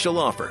special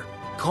offer.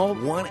 Call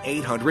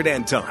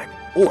 1-800-END-TIME.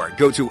 or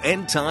go to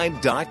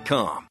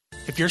endtime.com.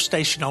 If your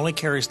station only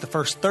carries the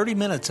first 30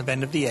 minutes of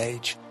End of the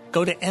Age,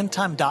 go to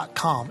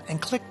endtime.com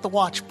and click the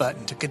watch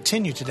button to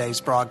continue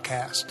today's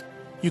broadcast.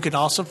 You can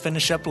also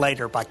finish up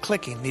later by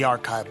clicking the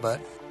archive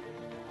button.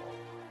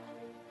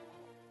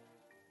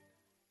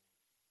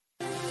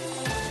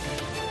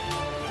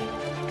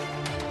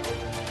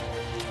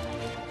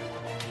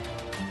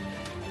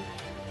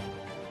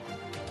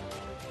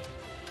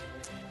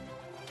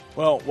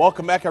 Well,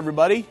 welcome back,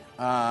 everybody.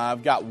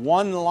 I've got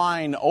one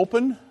line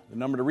open. The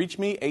number to reach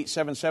me,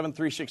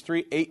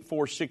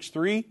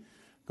 877-363-8463.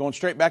 Going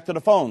straight back to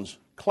the phones.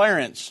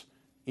 Clarence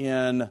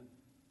in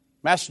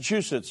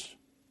Massachusetts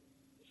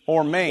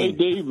or Maine.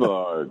 Hey, Dave.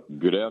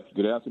 Good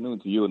afternoon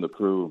to you and the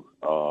crew.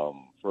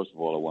 First of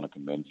all, I want to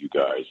commend you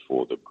guys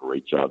for the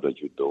great job that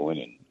you're doing.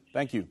 And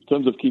thank you. In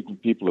terms of keeping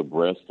people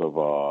abreast of,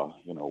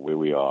 where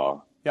we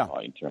are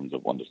in terms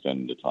of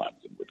understanding the times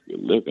in which we're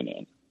living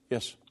in.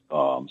 Yes.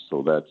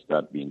 So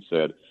that being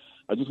said,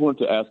 I just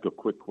wanted to ask a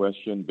quick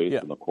question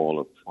based on a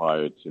caller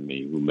prior to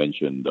me who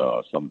mentioned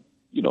was a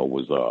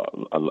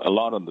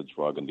lot on the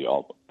drug and the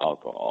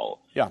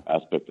alcohol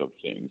aspect of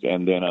things.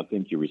 And then I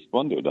think you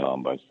responded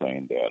by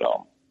saying that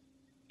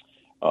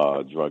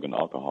drug and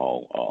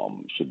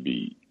alcohol should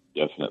be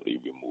definitely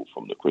removed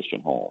from the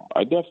Christian home.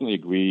 I definitely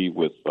agree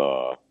with,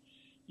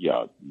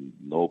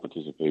 no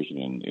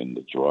participation in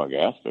the drug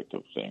aspect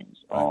of things.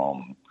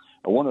 Right.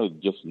 I want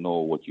to just know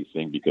what you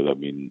think, because I've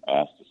been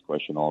asked this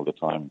question all the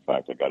time. In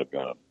fact, I got to be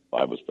on a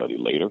Bible study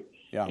later,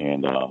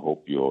 and I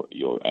hope your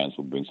answer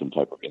will bring some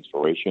type of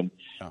inspiration.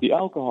 Yeah. The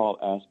alcohol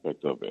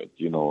aspect of it,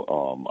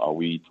 are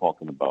we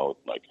talking about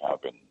like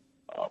having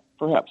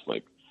perhaps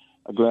like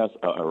a glass,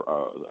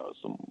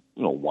 some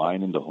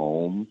wine in the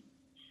home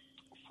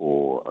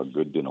for a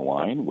good dinner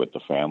wine with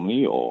the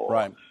family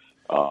or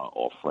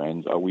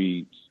friends? Are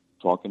we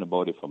talking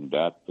about it from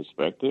that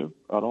perspective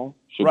at all?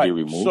 Should be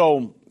removed?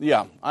 So,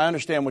 I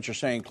understand what you're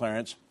saying,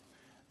 Clarence.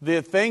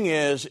 The thing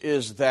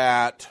is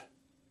that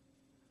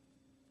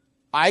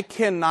I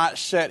cannot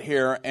sit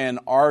here and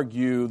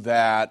argue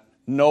that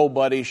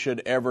nobody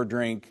should ever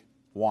drink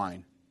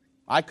wine.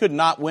 I could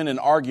not win an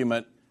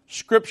argument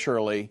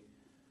scripturally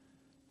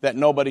that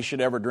nobody should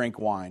ever drink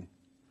wine.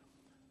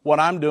 What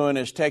I'm doing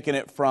is taking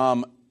it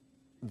from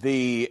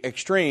the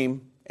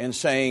extreme and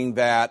saying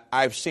that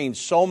I've seen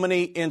so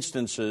many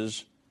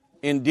instances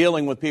in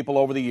dealing with people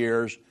over the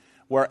years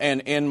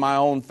and in my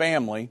own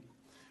family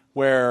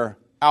where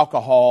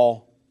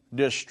alcohol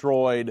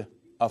destroyed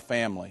a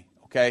family.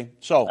 Okay?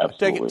 So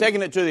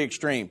taking it to the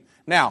extreme.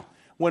 Now,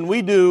 when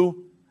we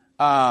do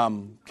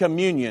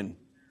communion,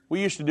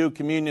 we used to do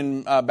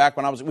communion back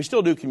when we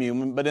still do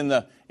communion, but in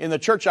the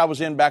church I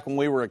was in back when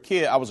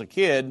I was a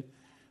kid,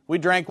 we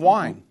drank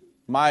wine.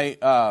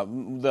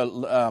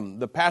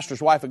 The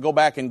pastor's wife would go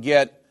back and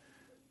get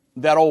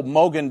that old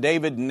Mogan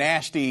David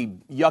nasty,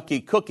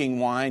 yucky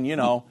cooking wine,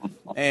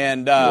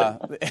 and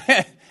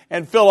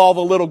and fill all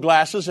the little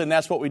glasses, and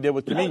that's what we did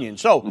with communion.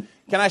 So,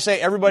 can I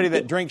say everybody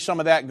that drinks some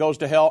of that goes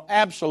to hell?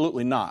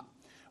 Absolutely not.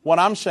 What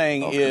I'm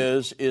saying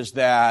is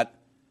that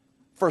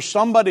for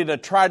somebody to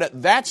try to,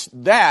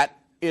 that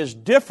is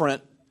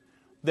different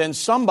than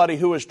somebody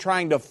who is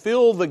trying to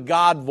fill the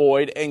God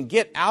void and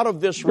get out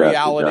of this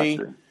reality.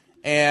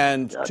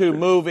 And to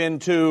move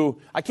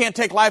into, I can't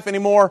take life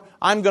anymore,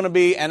 I'm going to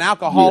be an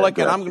alcoholic,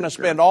 and I'm going to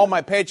spend all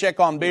my paycheck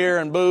on beer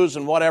and booze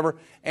and whatever,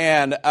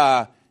 and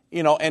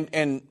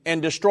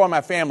and destroy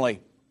my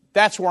family.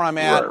 That's where I'm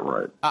at.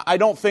 Right. I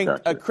don't think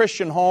a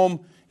Christian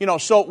home,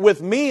 so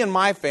with me and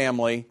my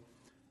family,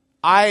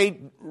 I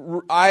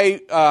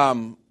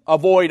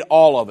avoid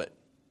all of it.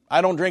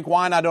 I don't drink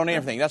wine, I don't eat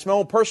anything. That's my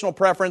own personal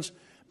preference,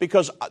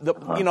 because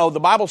the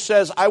Bible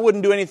says I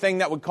wouldn't do anything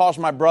that would cause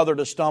my brother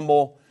to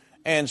stumble.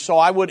 And so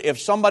I would, if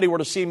somebody were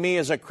to see me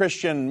as a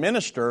Christian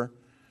minister,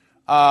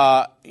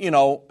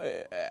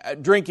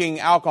 drinking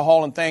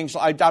alcohol and things,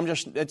 I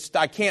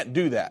can't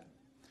do that.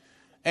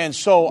 And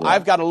so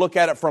I've got to look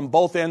at it from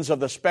both ends of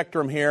the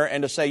spectrum here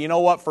and to say, you know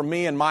what, for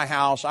me and my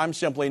house, I'm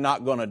simply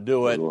not going to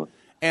do it.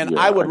 And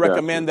I would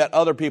recommend that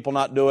other people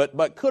not do it.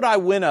 But could I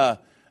win a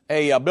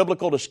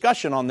biblical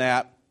discussion on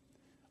that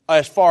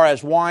as far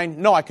as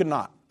wine? No, I could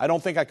not. I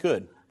don't think I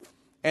could.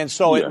 And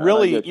so it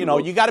really,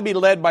 you got to be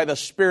led by the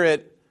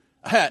Spirit.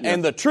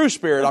 And the true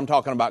Spirit I'm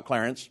talking about,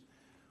 Clarence.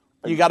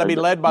 You got to be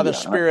led by the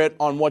Spirit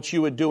on what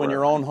you would do in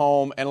your own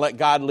home and let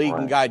God lead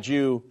and guide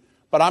you.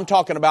 But I'm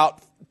talking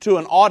about to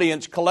an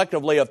audience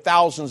collectively of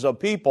thousands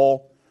of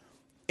people.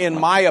 In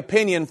my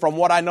opinion, from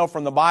what I know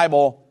from the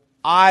Bible,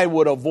 I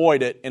would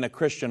avoid it in a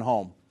Christian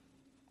home.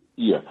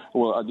 Yeah.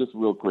 Well, just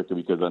real quickly,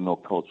 because I know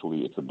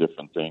culturally it's a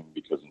different thing.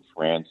 Because in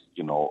France,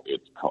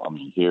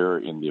 here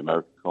in the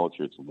American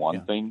culture, it's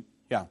one thing.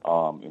 Yeah.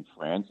 In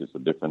France, it's a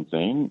different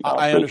thing.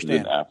 I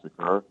understand. In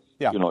Africa,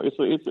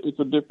 it's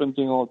a different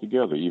thing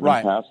altogether. Even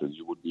pastors,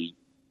 you would be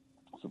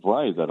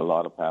surprised that a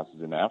lot of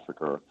pastors in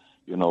Africa,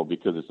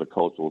 because it's a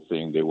cultural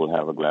thing, they will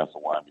have a glass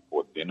of wine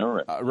before dinner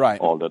and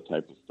all that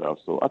type of stuff.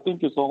 So I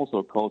think it's also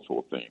a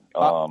cultural thing.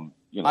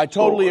 I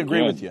totally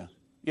agree with you.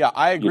 Yeah,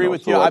 I agree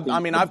with you.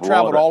 I've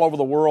traveled all over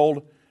the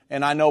world,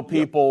 and I know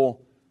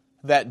people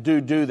that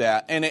do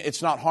that, and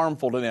it's not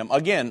harmful to them.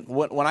 Again,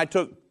 when I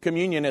took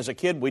communion as a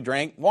kid, we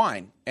drank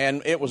wine,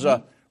 and it was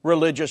a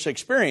religious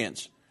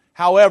experience.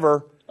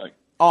 However,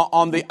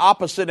 on the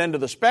opposite end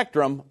of the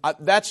spectrum,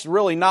 that's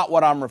really not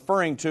what I'm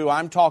referring to.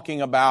 I'm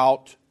talking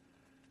about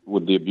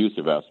with the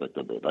abusive aspect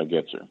of it. I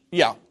get you.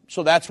 Yeah,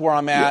 so that's where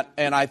I'm at,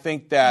 and I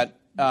think that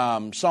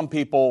some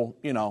people,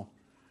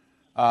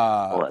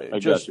 all right, I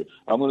got you.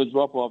 I'm going to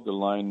drop off the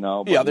line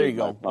now. Yeah, there you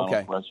go.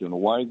 Okay. Question: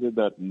 why is it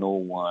that no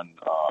one?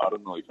 I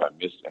don't know if I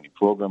missed any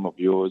program of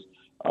yours.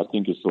 I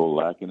think it's so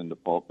lacking in the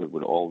pulpit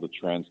with all the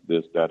trans,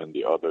 this, that, and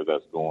the other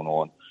that's going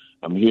on.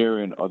 I'm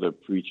hearing other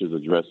preachers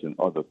addressing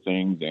other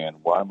things, and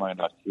why am I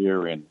not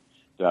hearing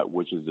that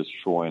which is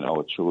destroying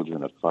our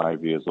children at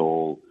 5 years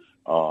old?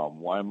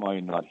 Why am I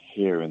not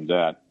hearing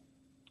that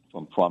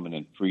from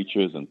prominent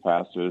preachers and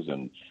pastors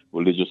and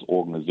religious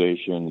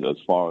organizations as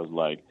far as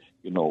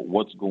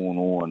what's going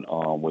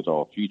on with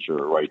our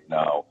future right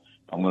now?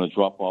 I'm going to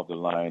drop off the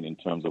line in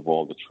terms of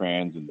all the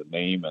trans and the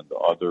name and the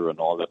other and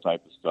all that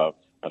type of stuff.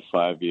 at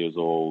 5 years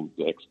old,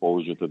 the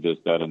exposure to this,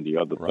 that, and the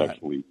other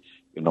sexually.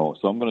 So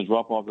I'm going to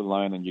drop off the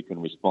line and you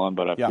can respond,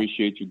 but I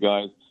appreciate you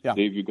guys. Yeah.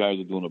 Dave, you guys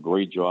are doing a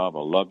great job.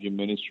 I love your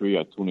ministry.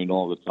 I tune in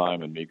all the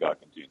time, and may God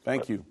continue.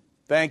 Thank you.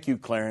 Thank you,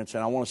 Clarence.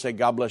 And I want to say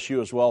God bless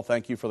you as well.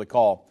 Thank you for the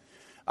call.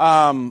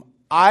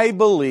 I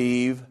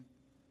believe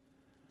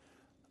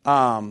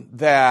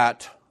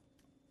that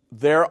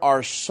there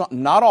are some,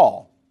 not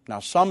all. Now,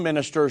 some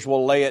ministers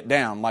will lay it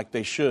down like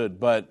they should,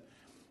 but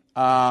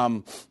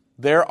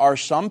there are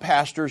some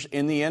pastors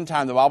in the end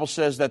time. The Bible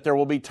says that there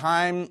will be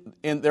times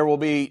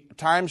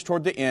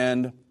toward the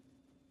end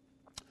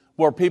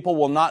where people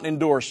will not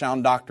endure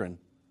sound doctrine.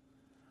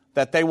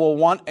 That they will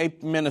want a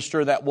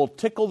minister that will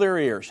tickle their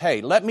ears.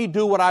 Hey, let me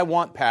do what I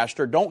want,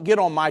 Pastor. Don't get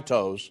on my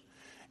toes,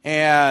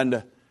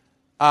 and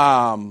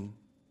don't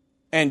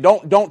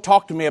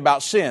talk to me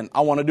about sin.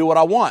 I want to do what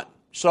I want.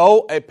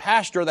 So a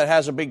pastor that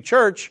has a big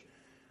church,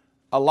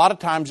 a lot of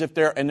times if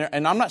they're,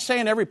 and I'm not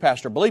saying every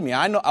pastor, believe me,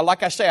 I know,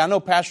 like I say, I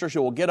know pastors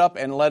who will get up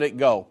and let it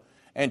go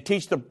and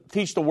teach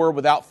the word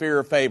without fear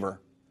or favor.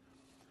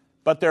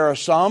 But there are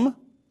some,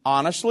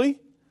 honestly,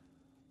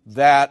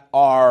 that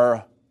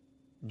are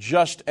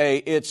just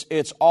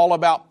it's all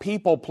about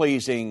people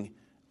pleasing.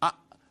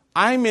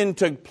 I'm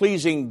into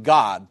pleasing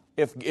God.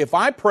 If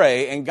I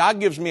pray and God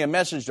gives me a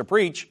message to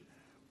preach,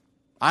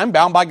 I'm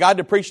bound by God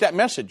to preach that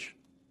message,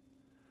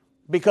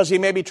 because He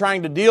may be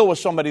trying to deal with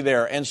somebody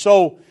there. And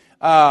so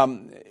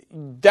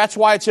that's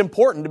why it's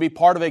important to be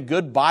part of a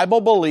good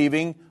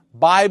Bible-believing,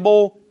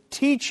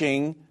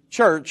 Bible-teaching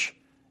church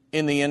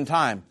in the end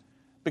time,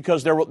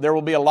 because there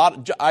will be a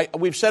lot.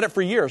 We've said it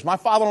for years. My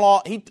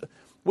father-in-law,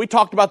 we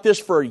talked about this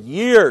for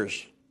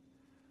years,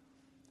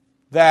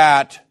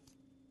 that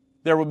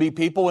there would be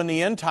people in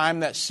the end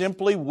time that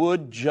simply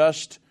would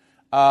just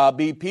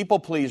be people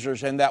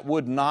pleasers and that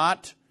would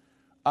not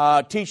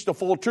teach the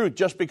full truth.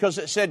 Just because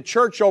it said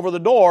church over the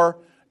door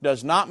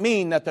does not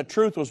mean that the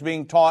truth was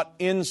being taught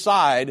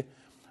inside.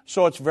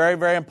 So it's very,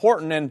 very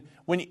important. And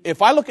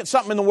if I look at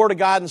something in the Word of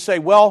God and say,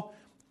 well,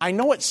 I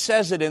know it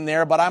says it in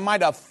there, but I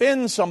might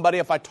offend somebody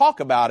if I talk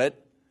about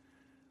it,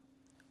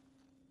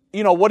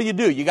 what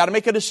do? You got to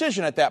make a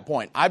decision at that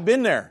point. I've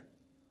been there.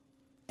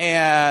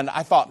 And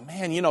I thought,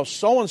 man,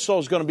 so-and-so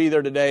is going to be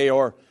there today,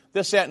 or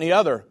this, that, and the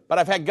other. But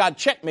I've had God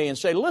check me and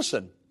say,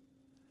 listen,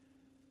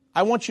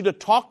 I want you to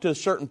talk to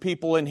certain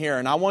people in here,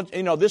 and I want,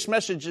 this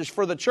message is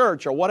for the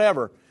church or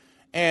whatever.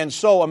 And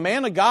so a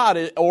man of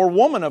God or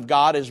woman of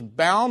God is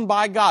bound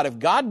by God. If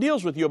God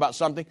deals with you about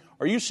something,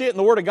 or you see it in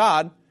the Word of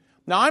God.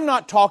 Now, I'm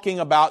not talking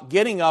about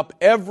getting up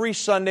every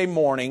Sunday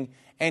morning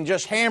and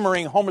just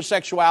hammering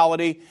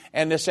homosexuality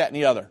and this, that, and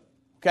the other.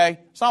 Okay?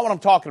 It's not what I'm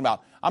talking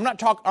about. I'm not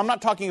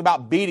talking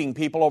about beating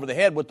people over the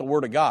head with the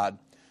Word of God.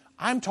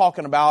 I'm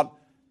talking about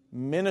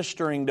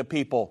ministering to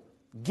people.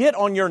 Get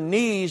on your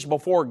knees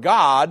before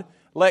God,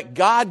 let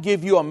God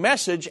give you a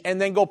message, and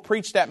then go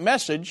preach that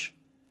message.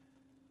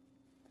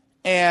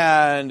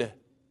 And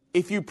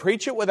if you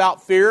preach it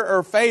without fear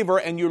or favor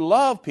and you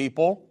love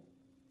people,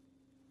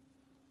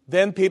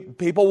 then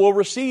people will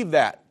receive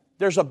that.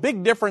 There's a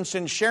big difference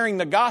in sharing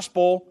the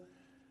gospel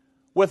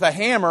with a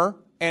hammer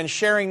and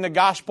sharing the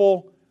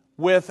gospel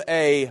with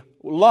a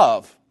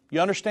love. You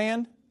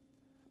understand?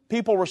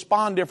 People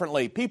respond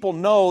differently. People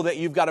know that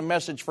you've got a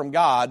message from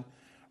God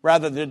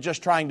rather than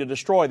just trying to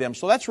destroy them.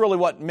 So that's really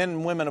what men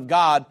and women of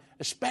God,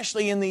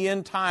 especially in the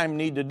end time,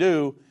 need to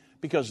do,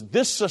 because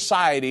this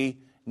society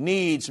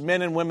needs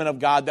men and women of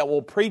God that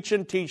will preach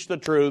and teach the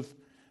truth.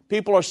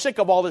 People are sick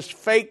of all this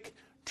fake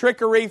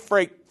trickery,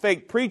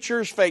 fake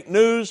preachers, fake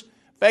news,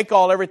 fake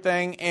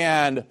everything,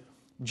 and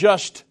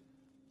just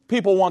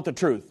people want the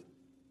truth,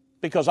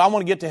 because I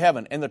want to get to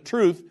heaven. And the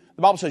truth,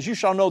 the Bible says, you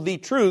shall know the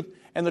truth,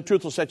 and the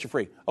truth will set you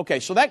free. Okay,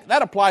 so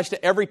that applies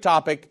to every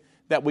topic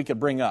that we could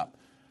bring up.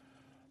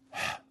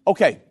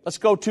 Okay, let's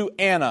go to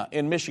Anna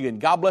in Michigan.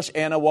 God bless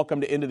Anna.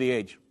 Welcome to End of the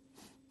Age.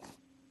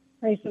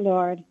 Praise the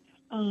Lord.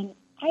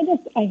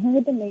 I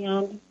heard the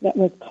man that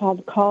was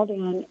called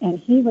in, and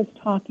he was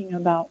talking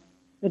about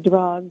the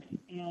drugs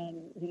and,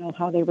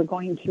 how they were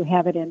going to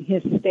have it in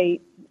his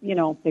state.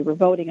 They were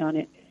voting on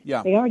it.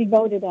 Yeah. They already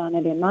voted on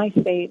it in my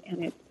state,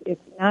 and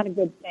it's not a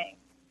good thing.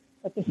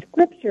 But the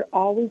Scripture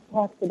always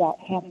talks about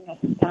having a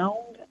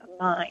sound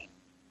mind.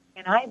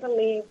 And I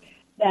believe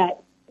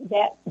that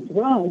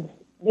drugs,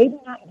 they do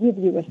not give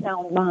you a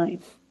sound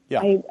mind.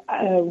 Yeah.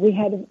 We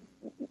had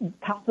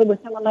counseled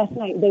with someone last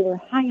night. They were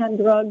high on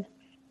drugs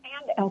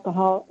and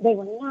alcohol. They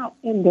were not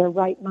in their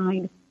right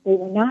mind. They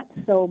were not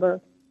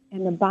sober.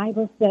 And the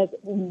Bible says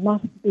we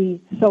must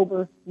be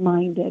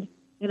sober-minded.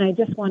 And I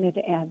just wanted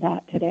to add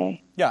that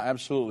today. Yeah,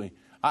 absolutely.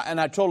 And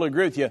I totally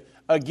agree with you.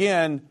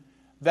 Again,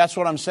 that's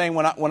what I'm saying.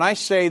 When I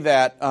say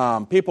that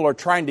people are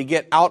trying to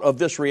get out of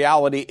this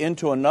reality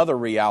into another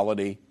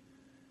reality,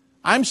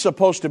 I'm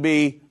supposed to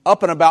be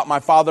up and about my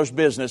Father's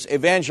business,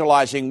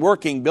 evangelizing,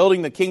 working,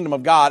 building the kingdom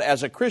of God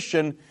as a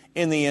Christian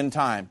in the end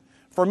time.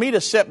 For me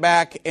to sit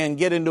back and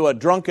get into a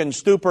drunken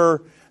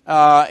stupor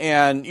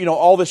and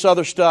all this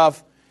other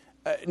stuff,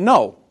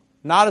 no,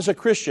 not as a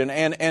Christian.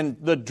 And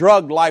the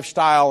drug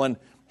lifestyle and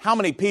How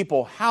many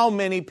people,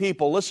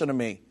 listen to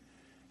me,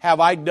 have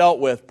I dealt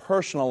with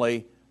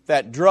personally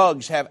that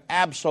drugs have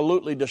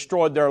absolutely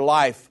destroyed their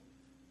life,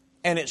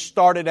 and it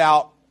started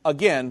out,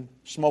 again,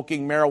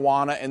 smoking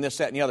marijuana and this,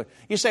 that, and the other.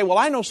 You say, well,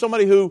 I know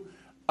somebody who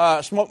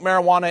smoked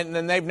marijuana and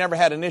then they've never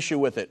had an issue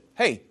with it.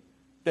 Hey,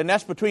 then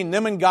that's between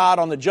them and God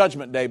on the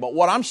judgment day. But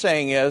what I'm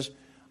saying is,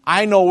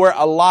 I know where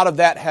a lot of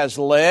that has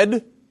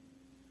led,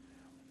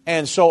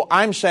 and so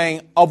I'm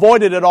saying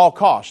avoid it at all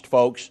cost,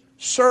 folks.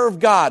 Serve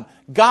God.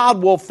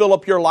 God will fill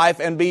up your life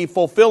and be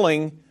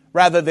fulfilling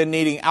rather than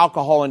needing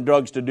alcohol and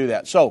drugs to do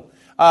that. So,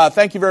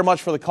 thank you very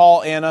much for the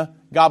call, Anna.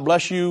 God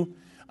bless you.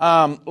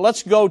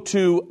 Let's go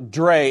to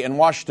Dre in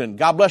Washington.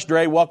 God bless,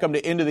 Dre. Welcome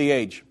to End of the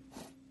Age.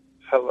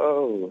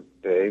 Hello,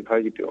 Dave. How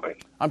you doing?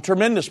 I'm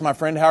tremendous, my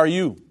friend. How are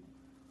you?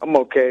 I'm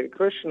okay. The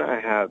question I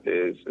have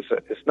is,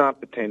 it's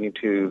not pertaining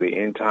to the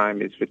end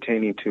time. It's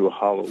pertaining to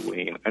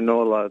Halloween. I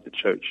know a lot of the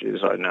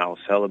churches are now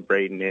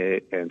celebrating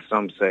it, and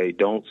some say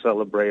don't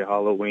celebrate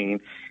Halloween,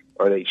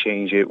 or they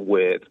change it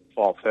with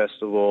Fall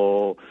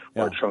Festival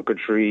or Trunk or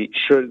Treat.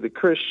 Should the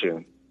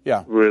Christian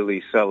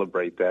really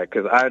celebrate that?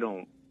 Because I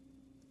don't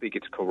think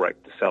it's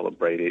correct to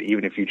celebrate it,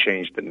 even if you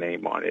change the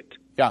name on it.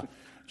 Yeah.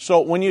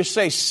 So when you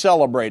say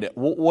celebrate it,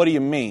 what do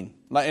you mean?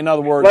 In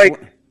other words...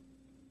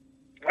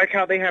 Like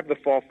how they have the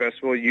Fall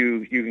Festival,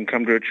 you can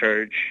come to a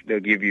church, they'll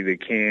give you the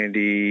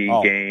candy,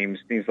 games,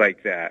 things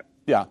like that.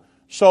 Yeah.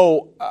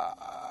 So,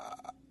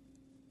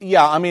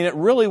 I mean, it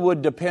really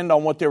would depend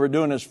on what they were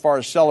doing as far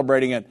as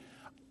celebrating it.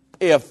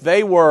 If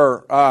they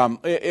were,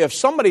 if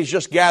somebody's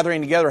just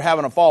gathering together,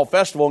 having a fall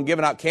festival and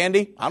giving out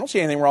candy, I don't see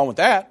anything wrong with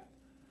that.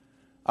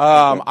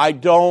 I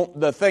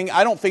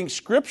don't think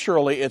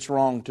scripturally it's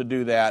wrong to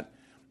do that.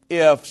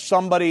 If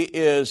somebody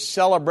is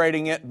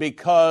celebrating it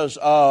because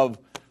of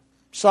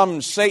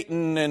some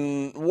Satan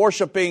and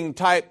worshiping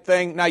type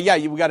thing, now,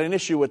 you've got an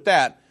issue with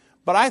that.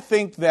 But I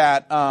think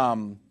that,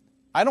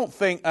 I don't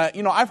think,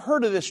 I've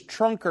heard of this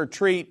trunk or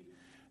treat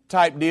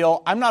type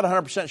deal. I'm not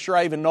 100% sure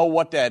I even know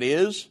what that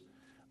is,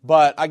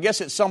 but I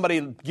guess it's somebody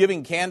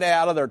giving candy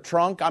out of their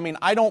trunk. I mean,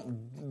 I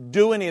don't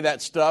do any of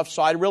that stuff,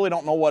 so I really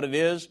don't know what it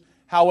is.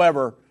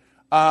 However,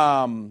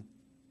 I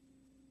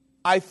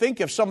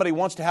think if somebody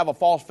wants to have a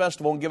fall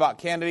festival and give out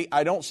candy,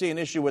 I don't see an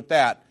issue with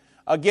that.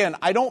 Again,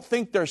 I don't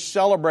think they're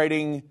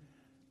celebrating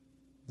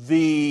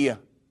the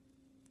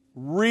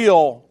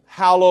real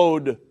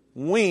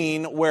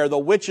Halloween where the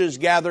witches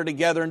gather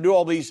together and do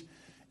all these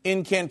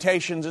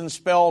incantations and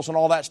spells and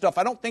all that stuff.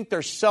 I don't think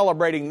they're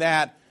celebrating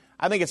that.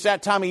 I think it's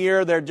that time of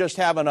year they're just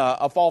having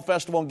a fall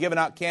festival and giving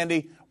out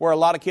candy where a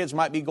lot of kids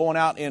might be going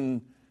out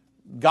in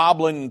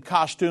goblin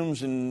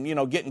costumes and,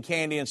 getting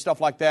candy and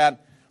stuff like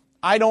that.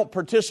 I don't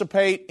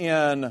participate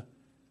in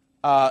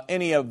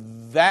any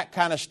of that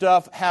kind of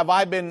stuff.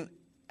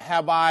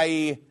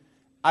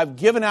 I've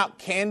given out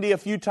candy a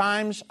few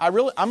times.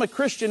 I'm a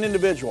Christian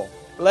individual,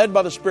 led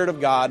by the Spirit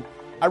of God.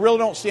 I really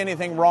don't see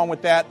anything wrong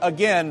with that.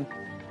 Again,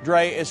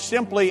 Dre, it's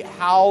simply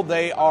how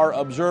they are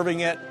observing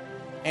it,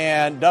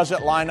 and does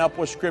it line up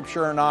with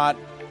Scripture or not?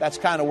 That's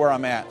kind of where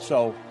I'm at.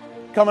 So,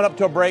 coming up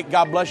to a break,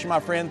 God bless you, my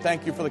friend.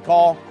 Thank you for the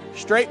call.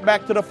 Straight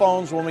back to the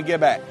phones when we get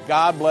back.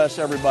 God bless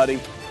everybody.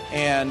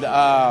 And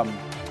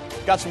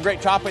got some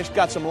great topics,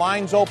 got some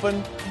lines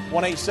open,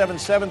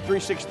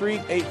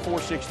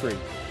 1-877-363-8463.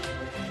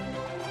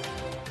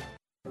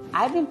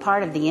 I've been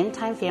part of the End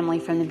Time family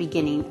from the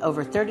beginning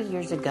over 30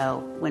 years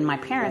ago when my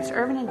parents,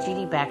 Irvin and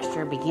Judy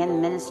Baxter,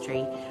 began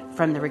ministry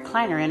from the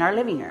recliner in our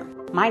living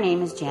room. My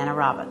name is Jana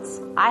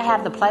Robbins. I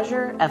have the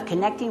pleasure of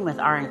connecting with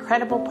our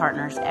incredible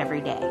partners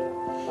every day.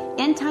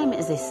 End Time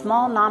is a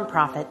small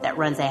nonprofit that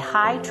runs a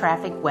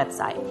high-traffic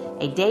website,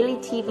 a daily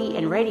TV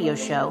and radio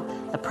show,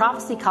 the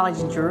Prophecy College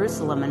in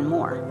Jerusalem, and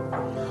more.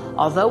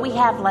 Although we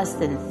have less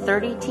than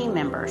 30 team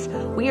members,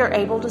 we are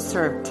able to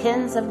serve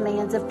tens of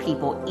millions of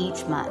people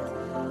each month.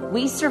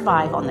 We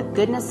survive on the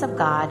goodness of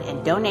God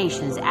and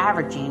donations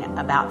averaging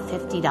about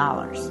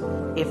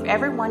 $50. If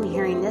everyone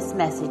hearing this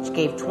message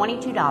gave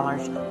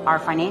 $22, our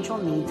financial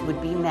needs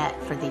would be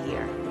met for the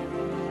year.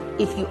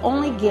 If you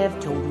only give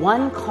to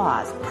one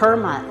cause per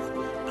month,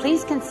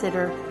 please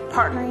consider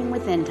partnering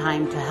with End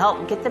Time to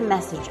help get the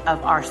message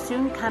of our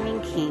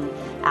soon-coming King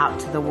out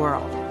to the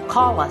world.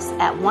 Call us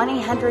at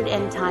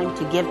 1-800-END-TIME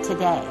to give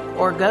today,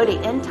 or go to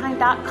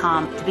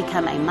endtime.com to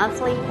become a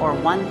monthly or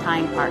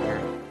one-time partner.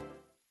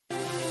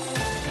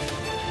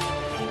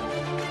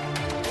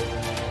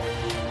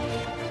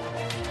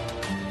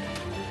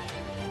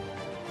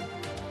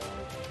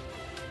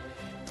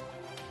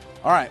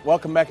 All right,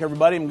 welcome back,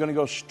 everybody. I'm going to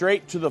go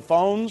straight to the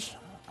phones.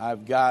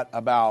 I've got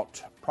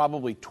about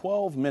probably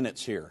 12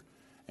 minutes here.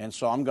 And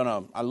so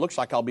it looks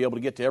like I'll be able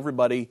to get to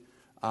everybody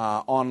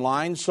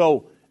online.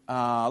 So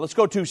let's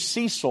go to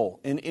Cecil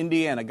in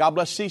Indiana. God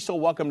bless Cecil.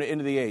 Welcome to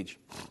End of the Age.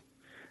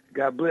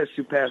 God bless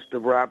you, Pastor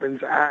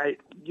Robbins. I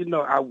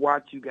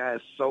watch you guys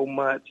so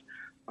much.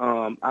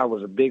 I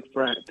was a big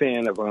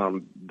fan of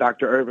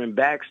Dr. Irvin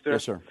Baxter.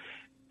 Yes, sir.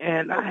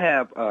 And I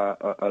have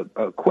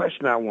a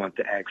question I want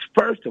to ask.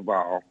 First of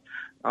all,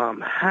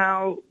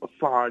 how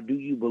far do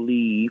you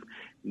believe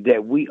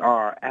that we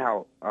are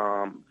out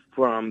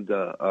from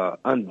the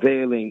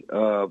unveiling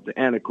of the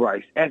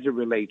Antichrist as it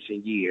relates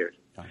in years.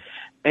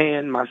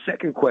 And my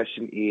second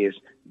question is,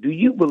 do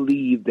you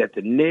believe that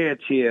the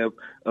narrative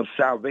of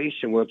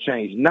salvation will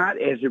change, not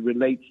as it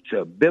relates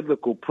to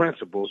biblical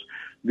principles,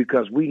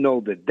 because we know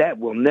that that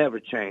will never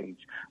change,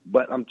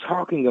 but I'm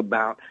talking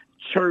about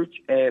church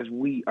as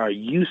we are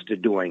used to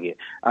doing it?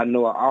 I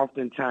know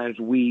oftentimes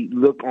we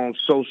look on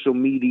social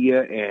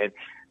media, and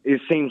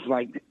it seems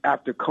like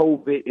after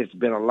COVID, it's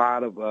been a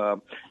lot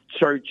of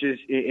churches,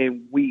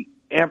 and we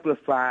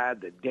amplify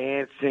the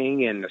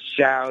dancing and the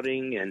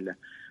shouting and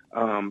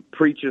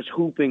preachers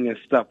hooping and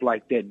stuff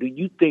like that. Do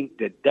you think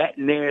that that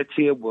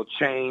narrative will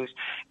change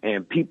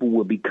and people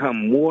will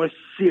become more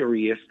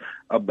serious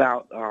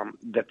about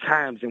the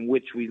times in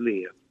which we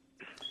live?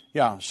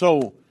 Yeah,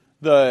 so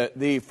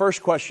the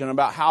first question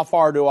about how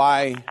far do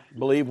I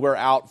believe we're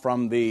out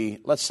from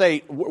the, let's say,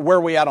 where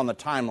are we at on the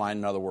timeline,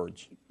 in other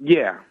words?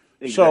 Yeah,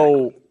 exactly.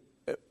 So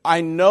I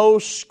know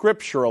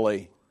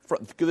scripturally, for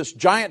this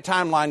giant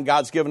timeline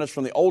God's given us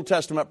from the Old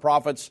Testament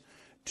prophets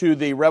to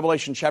the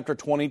Revelation chapter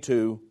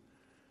 22,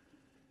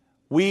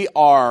 we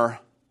are,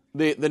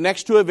 the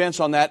next two events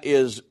on that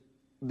is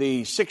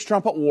the Sixth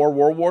Trumpet War,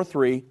 World War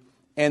III,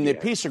 and the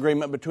peace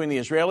agreement between the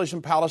Israelis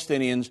and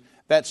Palestinians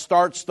that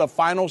starts the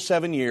final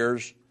 7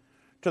 years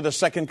to the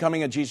second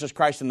coming of Jesus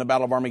Christ in the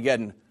Battle of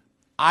Armageddon.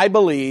 I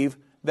believe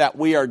that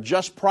we are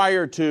just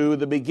prior to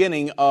the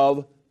beginning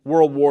of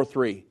World War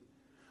III.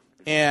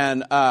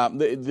 And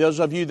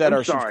those of you that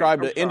are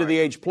subscribed to End of the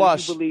Age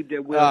Plus, do you believe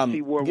that we'll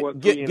see World War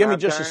III give me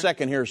just a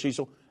second here,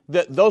 Cecil.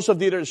 Those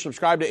of you that are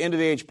subscribed to End of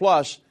the Age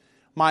Plus,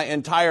 my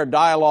entire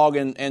dialogue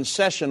and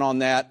session on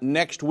that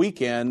next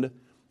weekend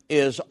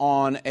is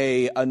on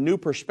a new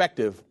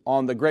perspective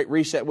on the Great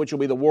Reset, which will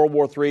be the World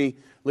War III,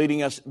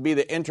 leading us be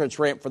the entrance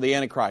ramp for the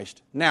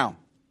Antichrist. Now,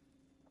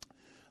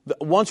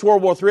 once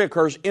World War III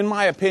occurs, in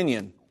my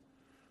opinion,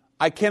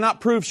 I cannot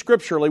prove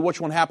scripturally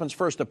which one happens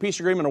first, the peace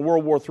agreement or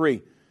World War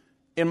III.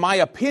 In my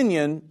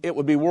opinion, it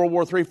would be World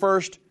War III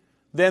first,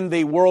 then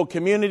the world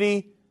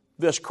community,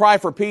 this cry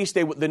for peace,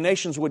 the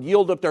nations would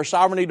yield up their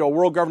sovereignty to a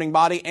world governing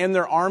body and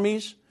their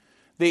armies.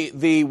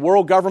 The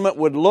world government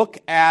would look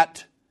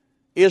at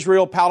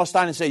Israel,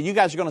 Palestine, and say, you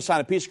guys are going to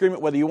sign a peace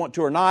agreement whether you want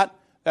to or not.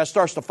 That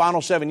starts the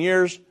final 7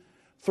 years.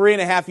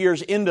 3.5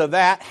 years into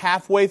that,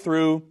 halfway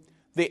through,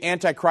 the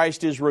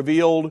Antichrist is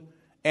revealed,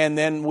 and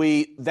then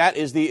that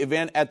is the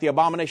event at the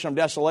Abomination of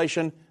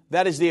Desolation.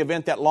 That is the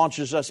event that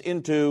launches us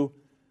into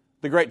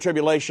the Great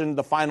Tribulation,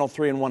 the final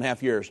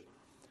 3.5 years.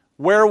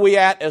 Where are we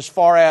at as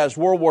far as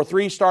World War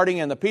III starting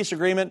and the peace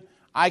agreement?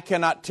 I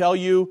cannot tell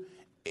you.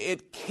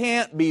 It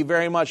can't be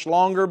very much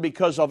longer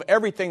because of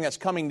everything that's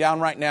coming down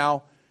right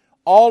now.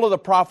 All of the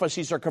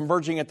prophecies are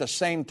converging at the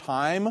same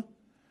time.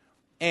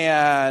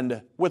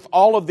 And with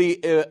all of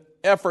the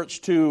efforts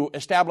to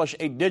establish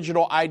a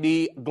digital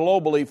ID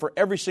globally for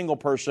every single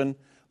person,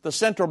 the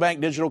central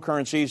bank digital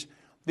currencies,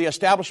 the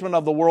establishment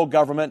of the world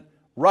government,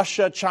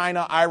 Russia,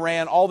 China,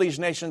 Iran, all these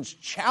nations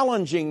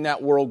challenging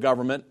that world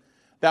government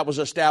that was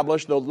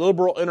established, the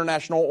liberal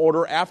international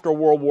order after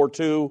World War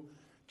II,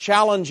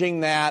 challenging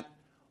that.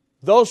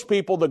 Those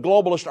people, the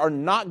globalists, are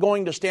not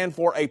going to stand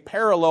for a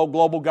parallel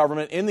global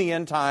government in the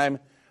end time,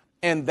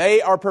 and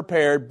they are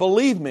prepared,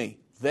 believe me,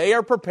 they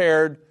are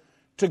prepared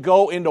to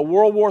go into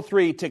World War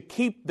III to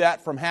keep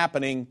that from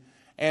happening.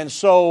 And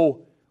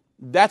so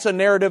that's a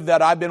narrative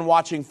that I've been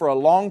watching for a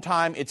long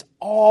time. It's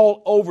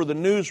all over the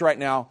news right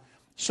now.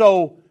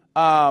 So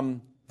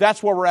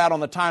that's where we're at on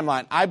the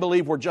timeline. I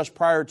believe we're just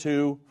prior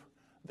to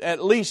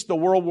at least the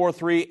World War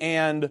III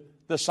and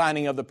the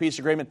signing of the peace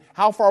agreement.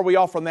 How far are we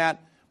off from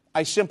that?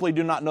 I simply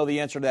do not know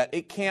the answer to that.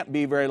 It can't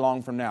be very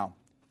long from now.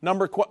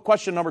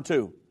 Question number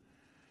 2.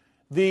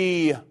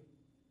 The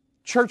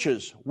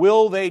churches,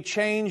 will they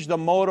change the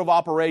mode of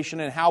operation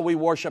and how we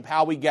worship,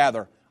 how we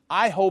gather?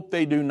 I hope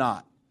they do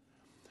not.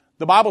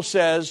 The Bible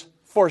says,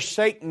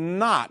 forsake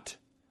not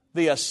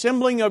the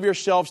assembling of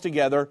yourselves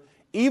together,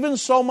 even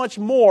so much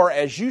more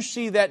as you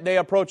see that day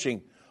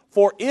approaching.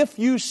 For if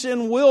you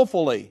sin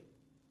willfully,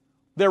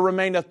 there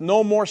remaineth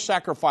no more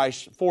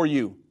sacrifice for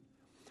you.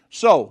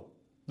 So,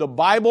 the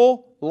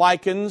Bible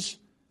likens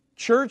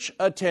church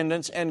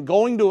attendance and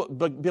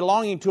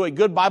belonging to a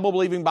good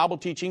Bible-believing,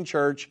 Bible-teaching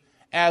church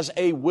as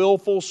a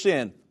willful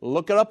sin.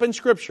 Look it up in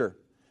Scripture.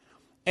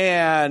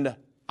 And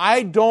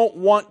I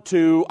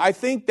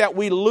think that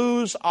we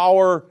lose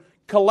our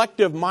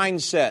collective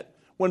mindset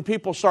when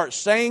people start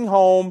staying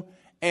home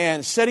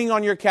and sitting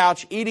on your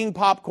couch, eating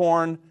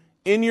popcorn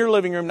in your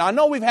living room. Now, I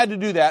know we've had to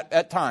do that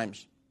at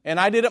times, and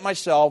I did it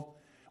myself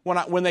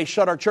when they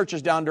shut our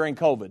churches down during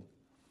COVID.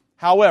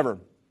 However,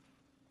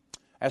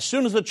 as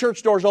soon as the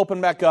church doors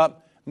opened back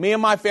up, me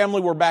and my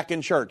family were back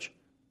in church.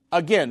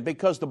 Again,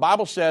 because the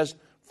Bible says,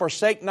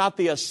 forsake not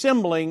the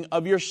assembling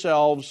of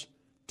yourselves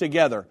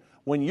together.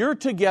 When you're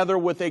together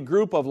with a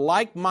group of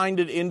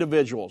like-minded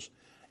individuals,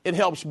 it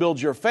helps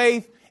build your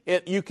faith.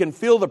 You can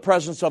feel the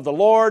presence of the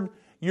Lord.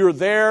 You're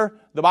there.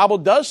 The Bible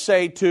does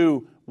say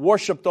to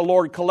worship the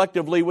Lord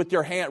collectively with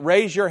your hand.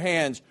 Raise your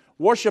hands.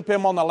 worship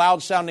Him on the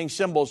loud-sounding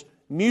cymbals,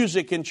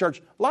 music in church,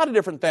 a lot of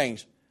different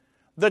things.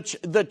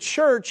 The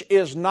church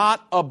is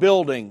not a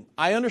building.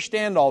 I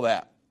understand all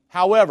that.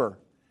 However,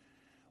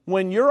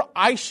 when you're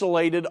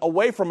isolated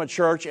away from a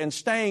church and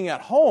staying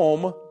at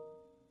home,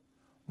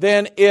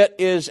 then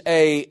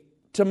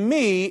to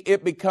me,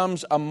 it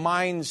becomes a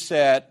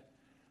mindset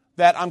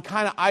that I'm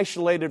kind of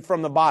isolated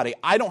from the body.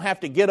 I don't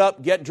have to get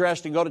up, get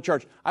dressed, and go to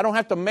church. I don't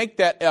have to make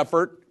that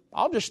effort.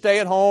 I'll just stay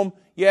at home.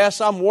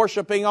 Yes, I'm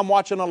worshiping. I'm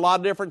watching a lot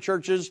of different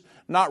churches,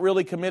 not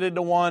really committed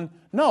to one.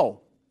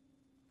 No.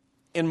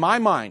 In my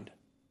mind,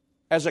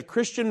 as a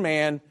Christian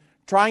man,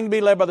 trying to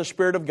be led by the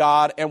Spirit of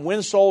God and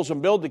win souls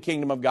and build the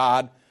kingdom of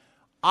God,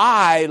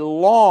 I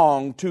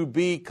long to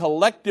be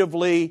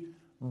collectively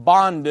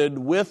bonded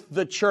with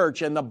the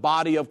church and the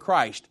body of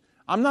Christ.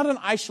 I'm not an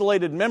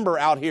isolated member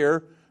out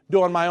here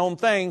doing my own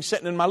thing,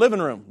 sitting in my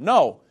living room.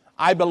 No,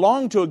 I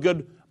belong to a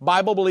good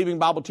Bible-believing,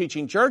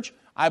 Bible-teaching church.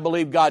 I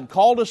believe God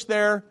called us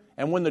there,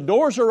 and when the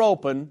doors are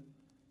open,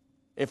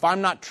 if I'm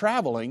not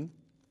traveling,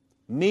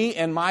 me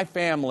and my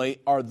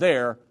family are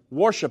there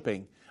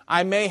worshiping.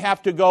 I may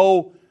have to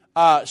go,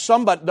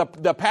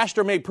 the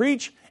pastor may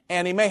preach,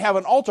 and he may have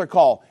an altar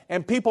call,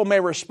 and people may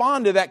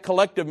respond to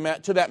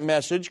that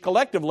message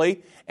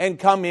collectively and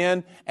come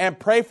in and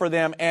pray for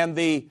them. And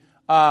the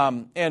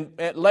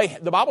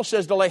Bible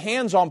says to lay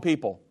hands on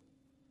people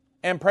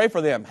and pray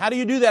for them. How do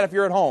you do that if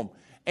you're at home?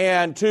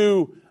 And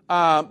to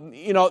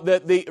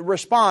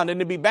respond and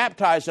to be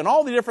baptized and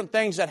all the different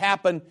things that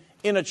happen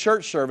in a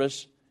church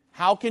service.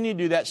 How can you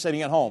do that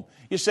sitting at home?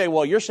 You say,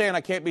 well, you're saying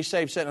I can't be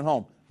saved sitting at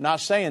home. Not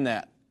saying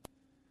that.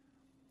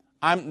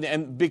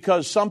 And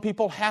because some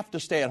people have to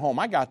stay at home.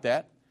 I got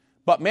that.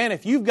 But man,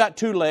 if you've got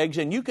two legs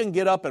and you can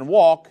get up and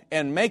walk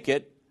and make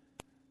it,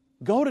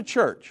 go to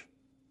church.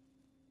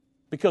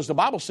 Because the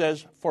Bible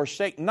says,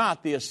 forsake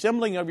not the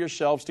assembling of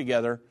yourselves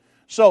together.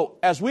 So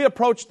as we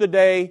approach the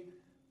day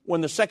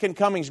when the second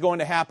coming is going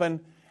to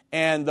happen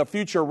and the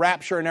future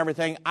rapture and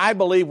everything, I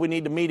believe we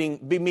need to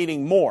be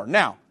meeting more.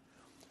 Now,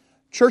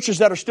 churches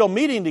that are still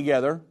meeting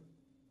together,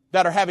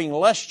 that are having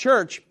less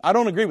church, I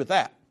don't agree with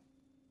that.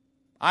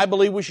 I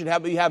believe we should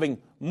be having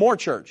more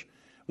church.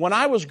 When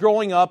I was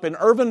growing up in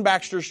Irvin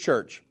Baxter's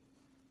church,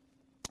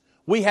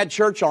 we had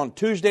church on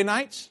Tuesday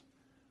nights,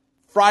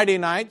 Friday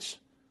nights,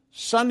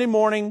 Sunday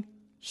morning,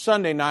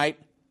 Sunday night,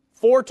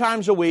 4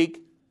 times a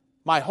week,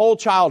 my whole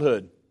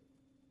childhood.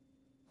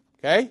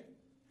 Okay?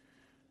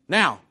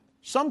 Now,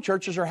 some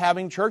churches are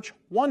having church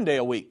 1 day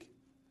a week.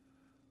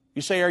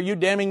 You say, are you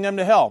damning them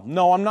to hell?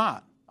 No, I'm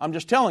not. I'm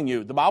just telling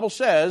you, the Bible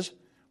says,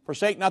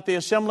 forsake not the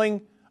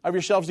assembling of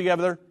yourselves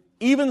together,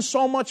 even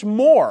so much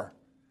more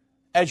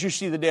as you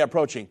see the day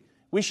approaching.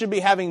 We should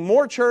be having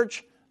more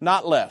church,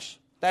 not less.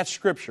 That's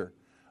Scripture.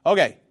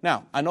 Okay,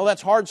 now, I know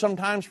that's hard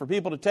sometimes for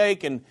people to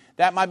take, and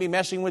that might be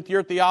messing with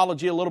your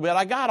theology a little bit.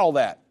 I got all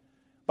that.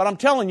 But I'm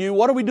telling you,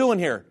 what are we doing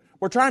here?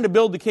 We're trying to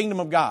build the kingdom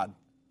of God.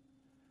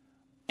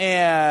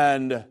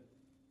 And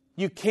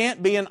you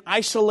can't be an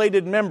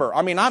isolated member.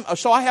 I mean,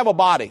 so I have a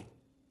body.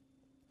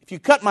 If you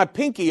cut my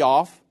pinky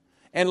off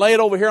and lay it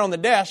over here on the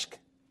desk,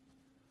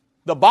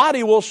 the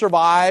body will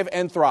survive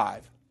and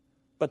thrive.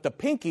 But the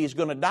pinky is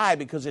going to die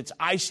because it's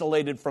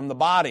isolated from the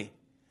body.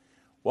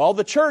 Well,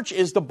 the church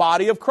is the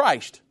body of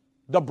Christ,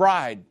 the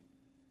bride.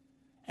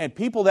 And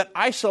people that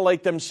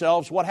isolate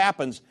themselves, what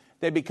happens?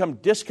 They become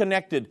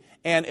disconnected,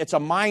 and it's a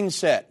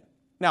mindset.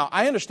 Now,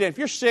 I understand if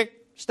you're sick,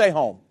 stay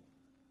home.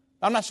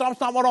 That's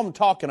not what I'm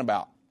talking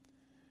about.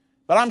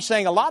 But I'm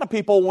saying a lot of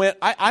people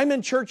I'm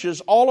in churches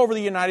all over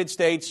the United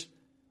States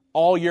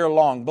all year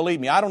long. Believe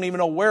me, I don't even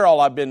know where all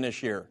I've been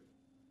this year.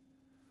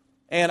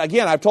 And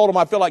again, I've told them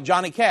I feel like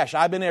Johnny Cash.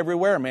 I've been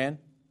everywhere, man.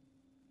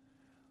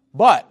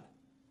 But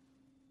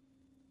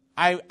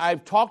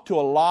I've talked to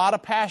a lot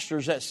of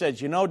pastors that said,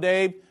 you know,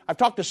 Dave, I've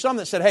talked to some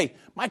that said, hey,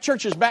 my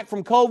church is back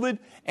from COVID,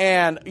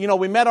 and, you know,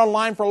 we met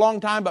online for a long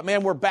time, but,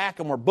 man, we're back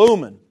and we're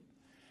booming.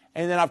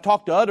 And then I've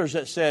talked to others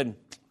that said,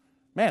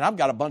 man, I've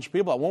got a bunch of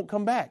people that won't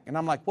come back. And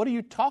I'm like, what are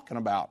you talking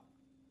about?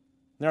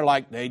 And they're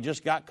like, they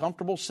just got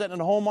comfortable sitting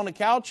at home on the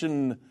couch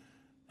and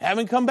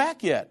haven't come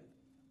back yet.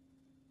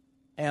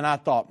 And I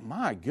thought,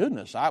 my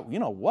goodness,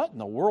 what in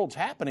the world's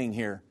happening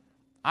here?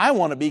 I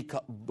want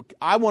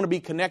to be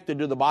connected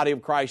to the body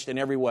of Christ in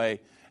every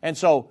way. And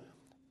so,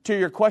 to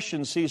your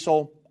question,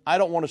 Cecil, I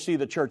don't want to see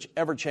the church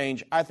ever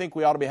change. I think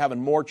we ought to be having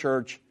more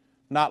church,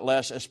 not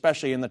less,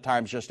 especially in the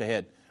times just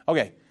ahead.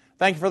 Okay,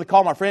 thank you for the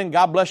call, my friend.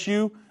 God bless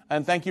you,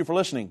 and thank you for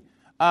listening.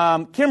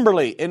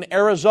 Kimberly in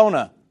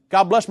Arizona.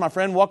 God bless, my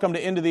friend. Welcome to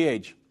End of the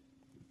Age.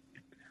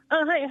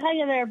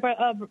 Hi there,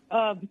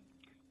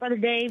 Brother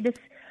Dave.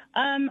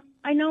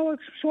 I know we're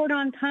short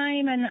on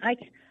time,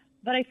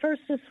 but I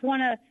first just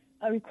want to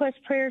request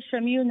prayers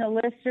from you and the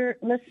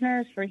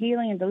listeners for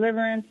healing and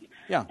deliverance.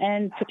 Yeah.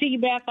 And to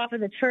piggyback off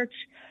of the church,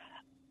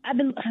 I'm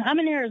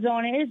in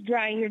Arizona. It's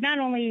dry here, not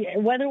only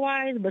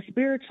weather-wise, but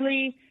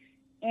spiritually.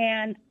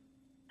 And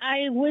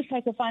I wish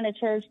I could find a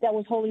church that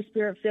was Holy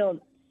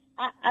Spirit-filled.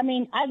 I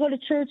mean, I go to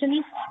church,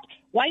 and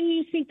why do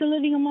you seek the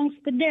living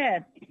amongst the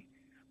dead?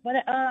 But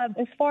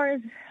as far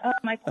as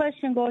my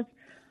question goes,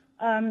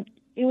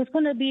 it was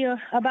going to be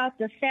about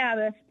the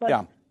Sabbath. But,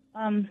 yeah.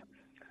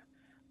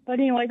 But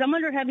anyways, I'm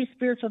under heavy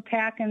spiritual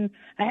attack, and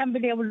I haven't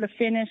been able to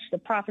finish the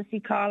prophecy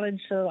college.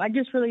 So I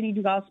just really need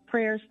you guys'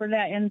 prayers for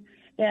that, and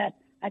that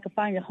I could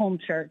find a home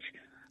church.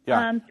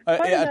 Yeah.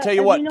 I tell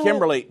you what,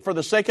 Kimberly, for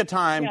the sake of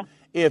time,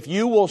 if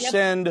you will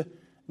send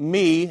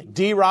me,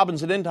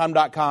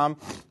 drobbins@endtime.com,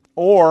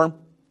 or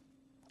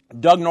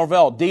Doug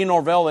Norvell,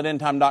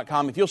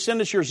 dnorvell@endtime.com, if you'll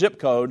send us your zip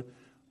code,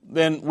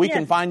 then we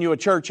can find you a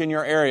church in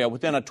your area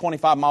within a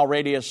 25-mile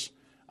radius.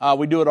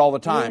 We do it all the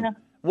time. Yeah.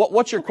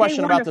 What's your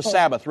question about the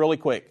Sabbath, really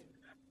quick?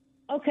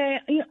 Okay.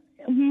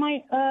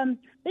 My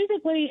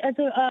basically, as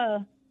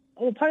a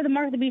part of the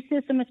Mark of the Beast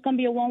system, it's going to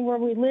be a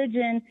one-world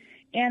religion,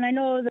 and I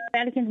know the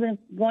Vatican's been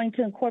going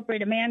to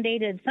incorporate a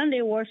mandated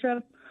Sunday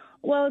worship.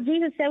 Well,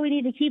 Jesus said we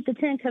need to keep the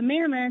 10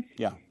 Commandments.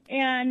 Yeah.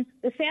 And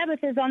the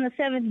Sabbath is on the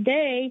seventh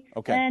day.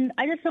 Okay. And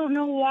I just don't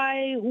know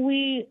why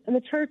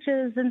the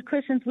churches and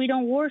Christians, we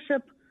don't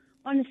worship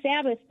on the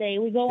Sabbath day.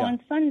 We go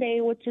on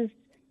Sunday, which is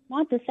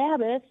not the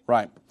Sabbath.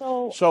 Right.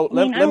 So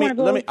let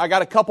me. I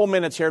got a couple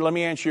minutes here. Let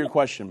me answer your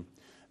question.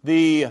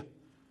 The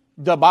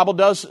Bible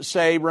does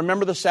say,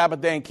 remember the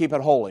Sabbath day and keep it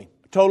holy.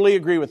 Totally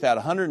agree with that,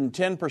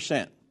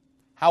 110%.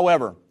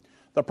 However,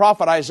 the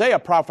prophet Isaiah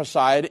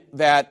prophesied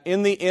that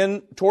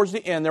towards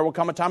the end, there will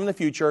come a time in the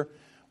future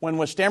when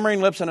with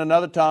stammering lips and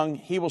another tongue,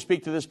 he will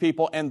speak to this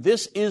people, and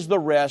this is the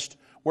rest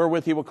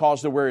wherewith he will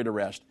cause the weary to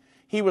rest.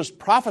 He was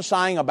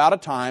prophesying about a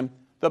time,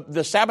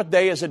 the Sabbath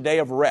day is a day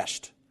of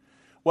rest.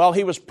 Well,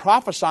 he was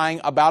prophesying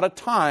about a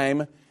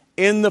time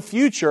in the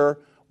future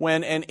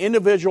when an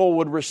individual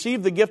would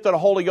receive the gift of the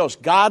Holy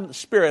Ghost, God's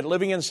Spirit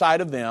living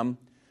inside of them,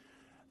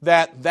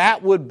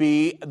 that would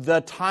be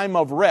the time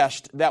of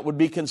rest that would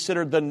be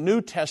considered the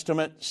New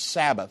Testament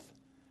Sabbath.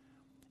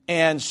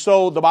 And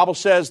so the Bible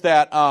says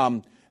that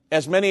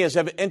as many as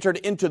have entered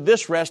into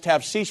this rest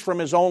have ceased from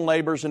his own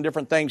labors and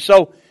different things.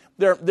 So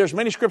there's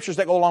many scriptures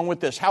that go along with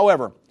this.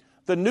 However,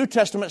 the New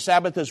Testament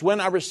Sabbath is when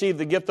I received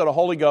the gift of the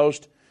Holy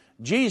Ghost.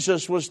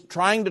 Jesus was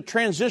trying to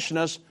transition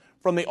us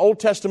from the Old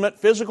Testament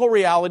physical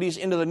realities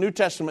into the New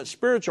Testament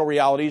spiritual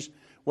realities.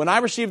 When I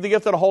receive the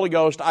gift of the Holy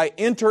Ghost, I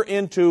enter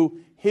into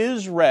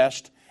His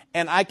rest,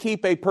 and I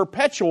keep a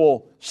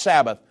perpetual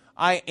Sabbath.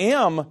 I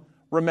am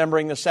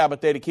remembering the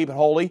Sabbath day to keep it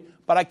holy,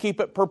 but I keep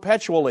it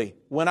perpetually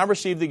when I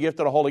receive the gift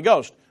of the Holy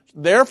Ghost.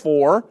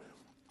 Therefore,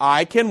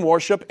 I can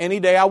worship any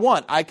day I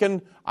want. I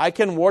can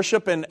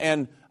worship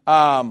and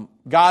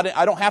God,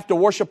 I don't have to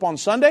worship on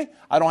Sunday.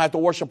 I don't have to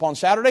worship on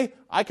Saturday.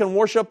 I can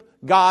worship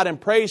God and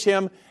praise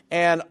Him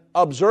and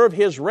observe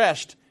His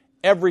rest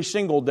every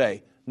single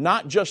day,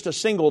 not just a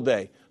single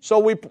day. So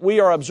we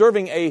are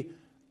observing a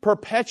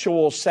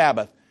perpetual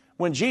Sabbath.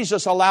 When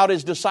Jesus allowed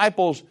His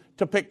disciples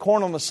to pick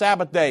corn on the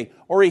Sabbath day,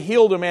 or He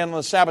healed a man on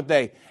the Sabbath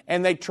day,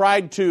 and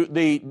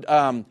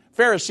the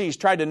Pharisees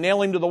tried to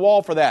nail Him to the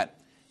wall for that.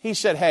 He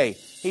said,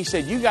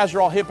 you guys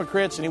are all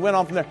hypocrites, and He went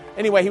on from there.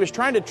 Anyway, He was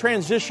trying to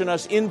transition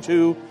us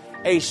into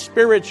a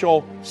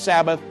spiritual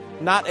Sabbath,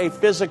 not a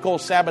physical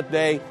Sabbath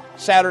day,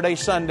 Saturday,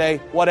 Sunday,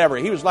 whatever.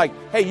 He was like,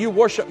 hey, you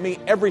worship me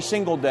every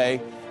single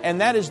day, and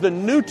that is the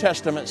New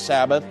Testament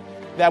Sabbath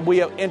that we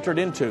have entered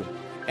into.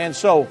 And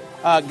so,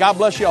 God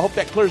bless you. I hope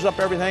that clears up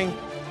everything.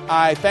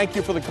 I thank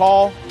you for the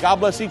call. God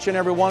bless each and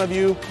every one of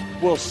you.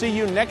 We'll see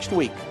you next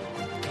week.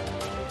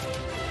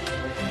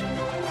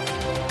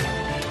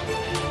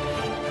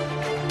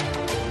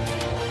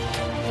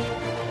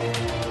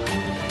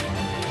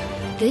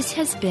 This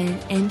has been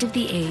End of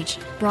the Age,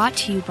 brought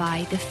to you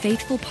by the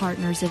faithful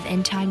partners of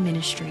End Time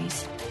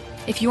Ministries.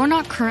 If you're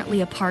not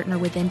currently a partner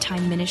with End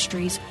Time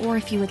Ministries, or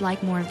if you would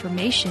like more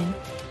information,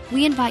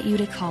 we invite you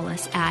to call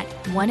us at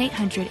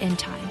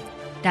 1-800-END-TIME.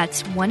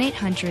 That's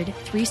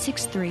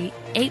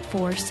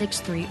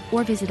 1-800-363-8463,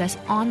 or visit us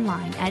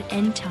online at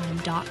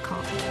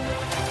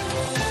endtime.com.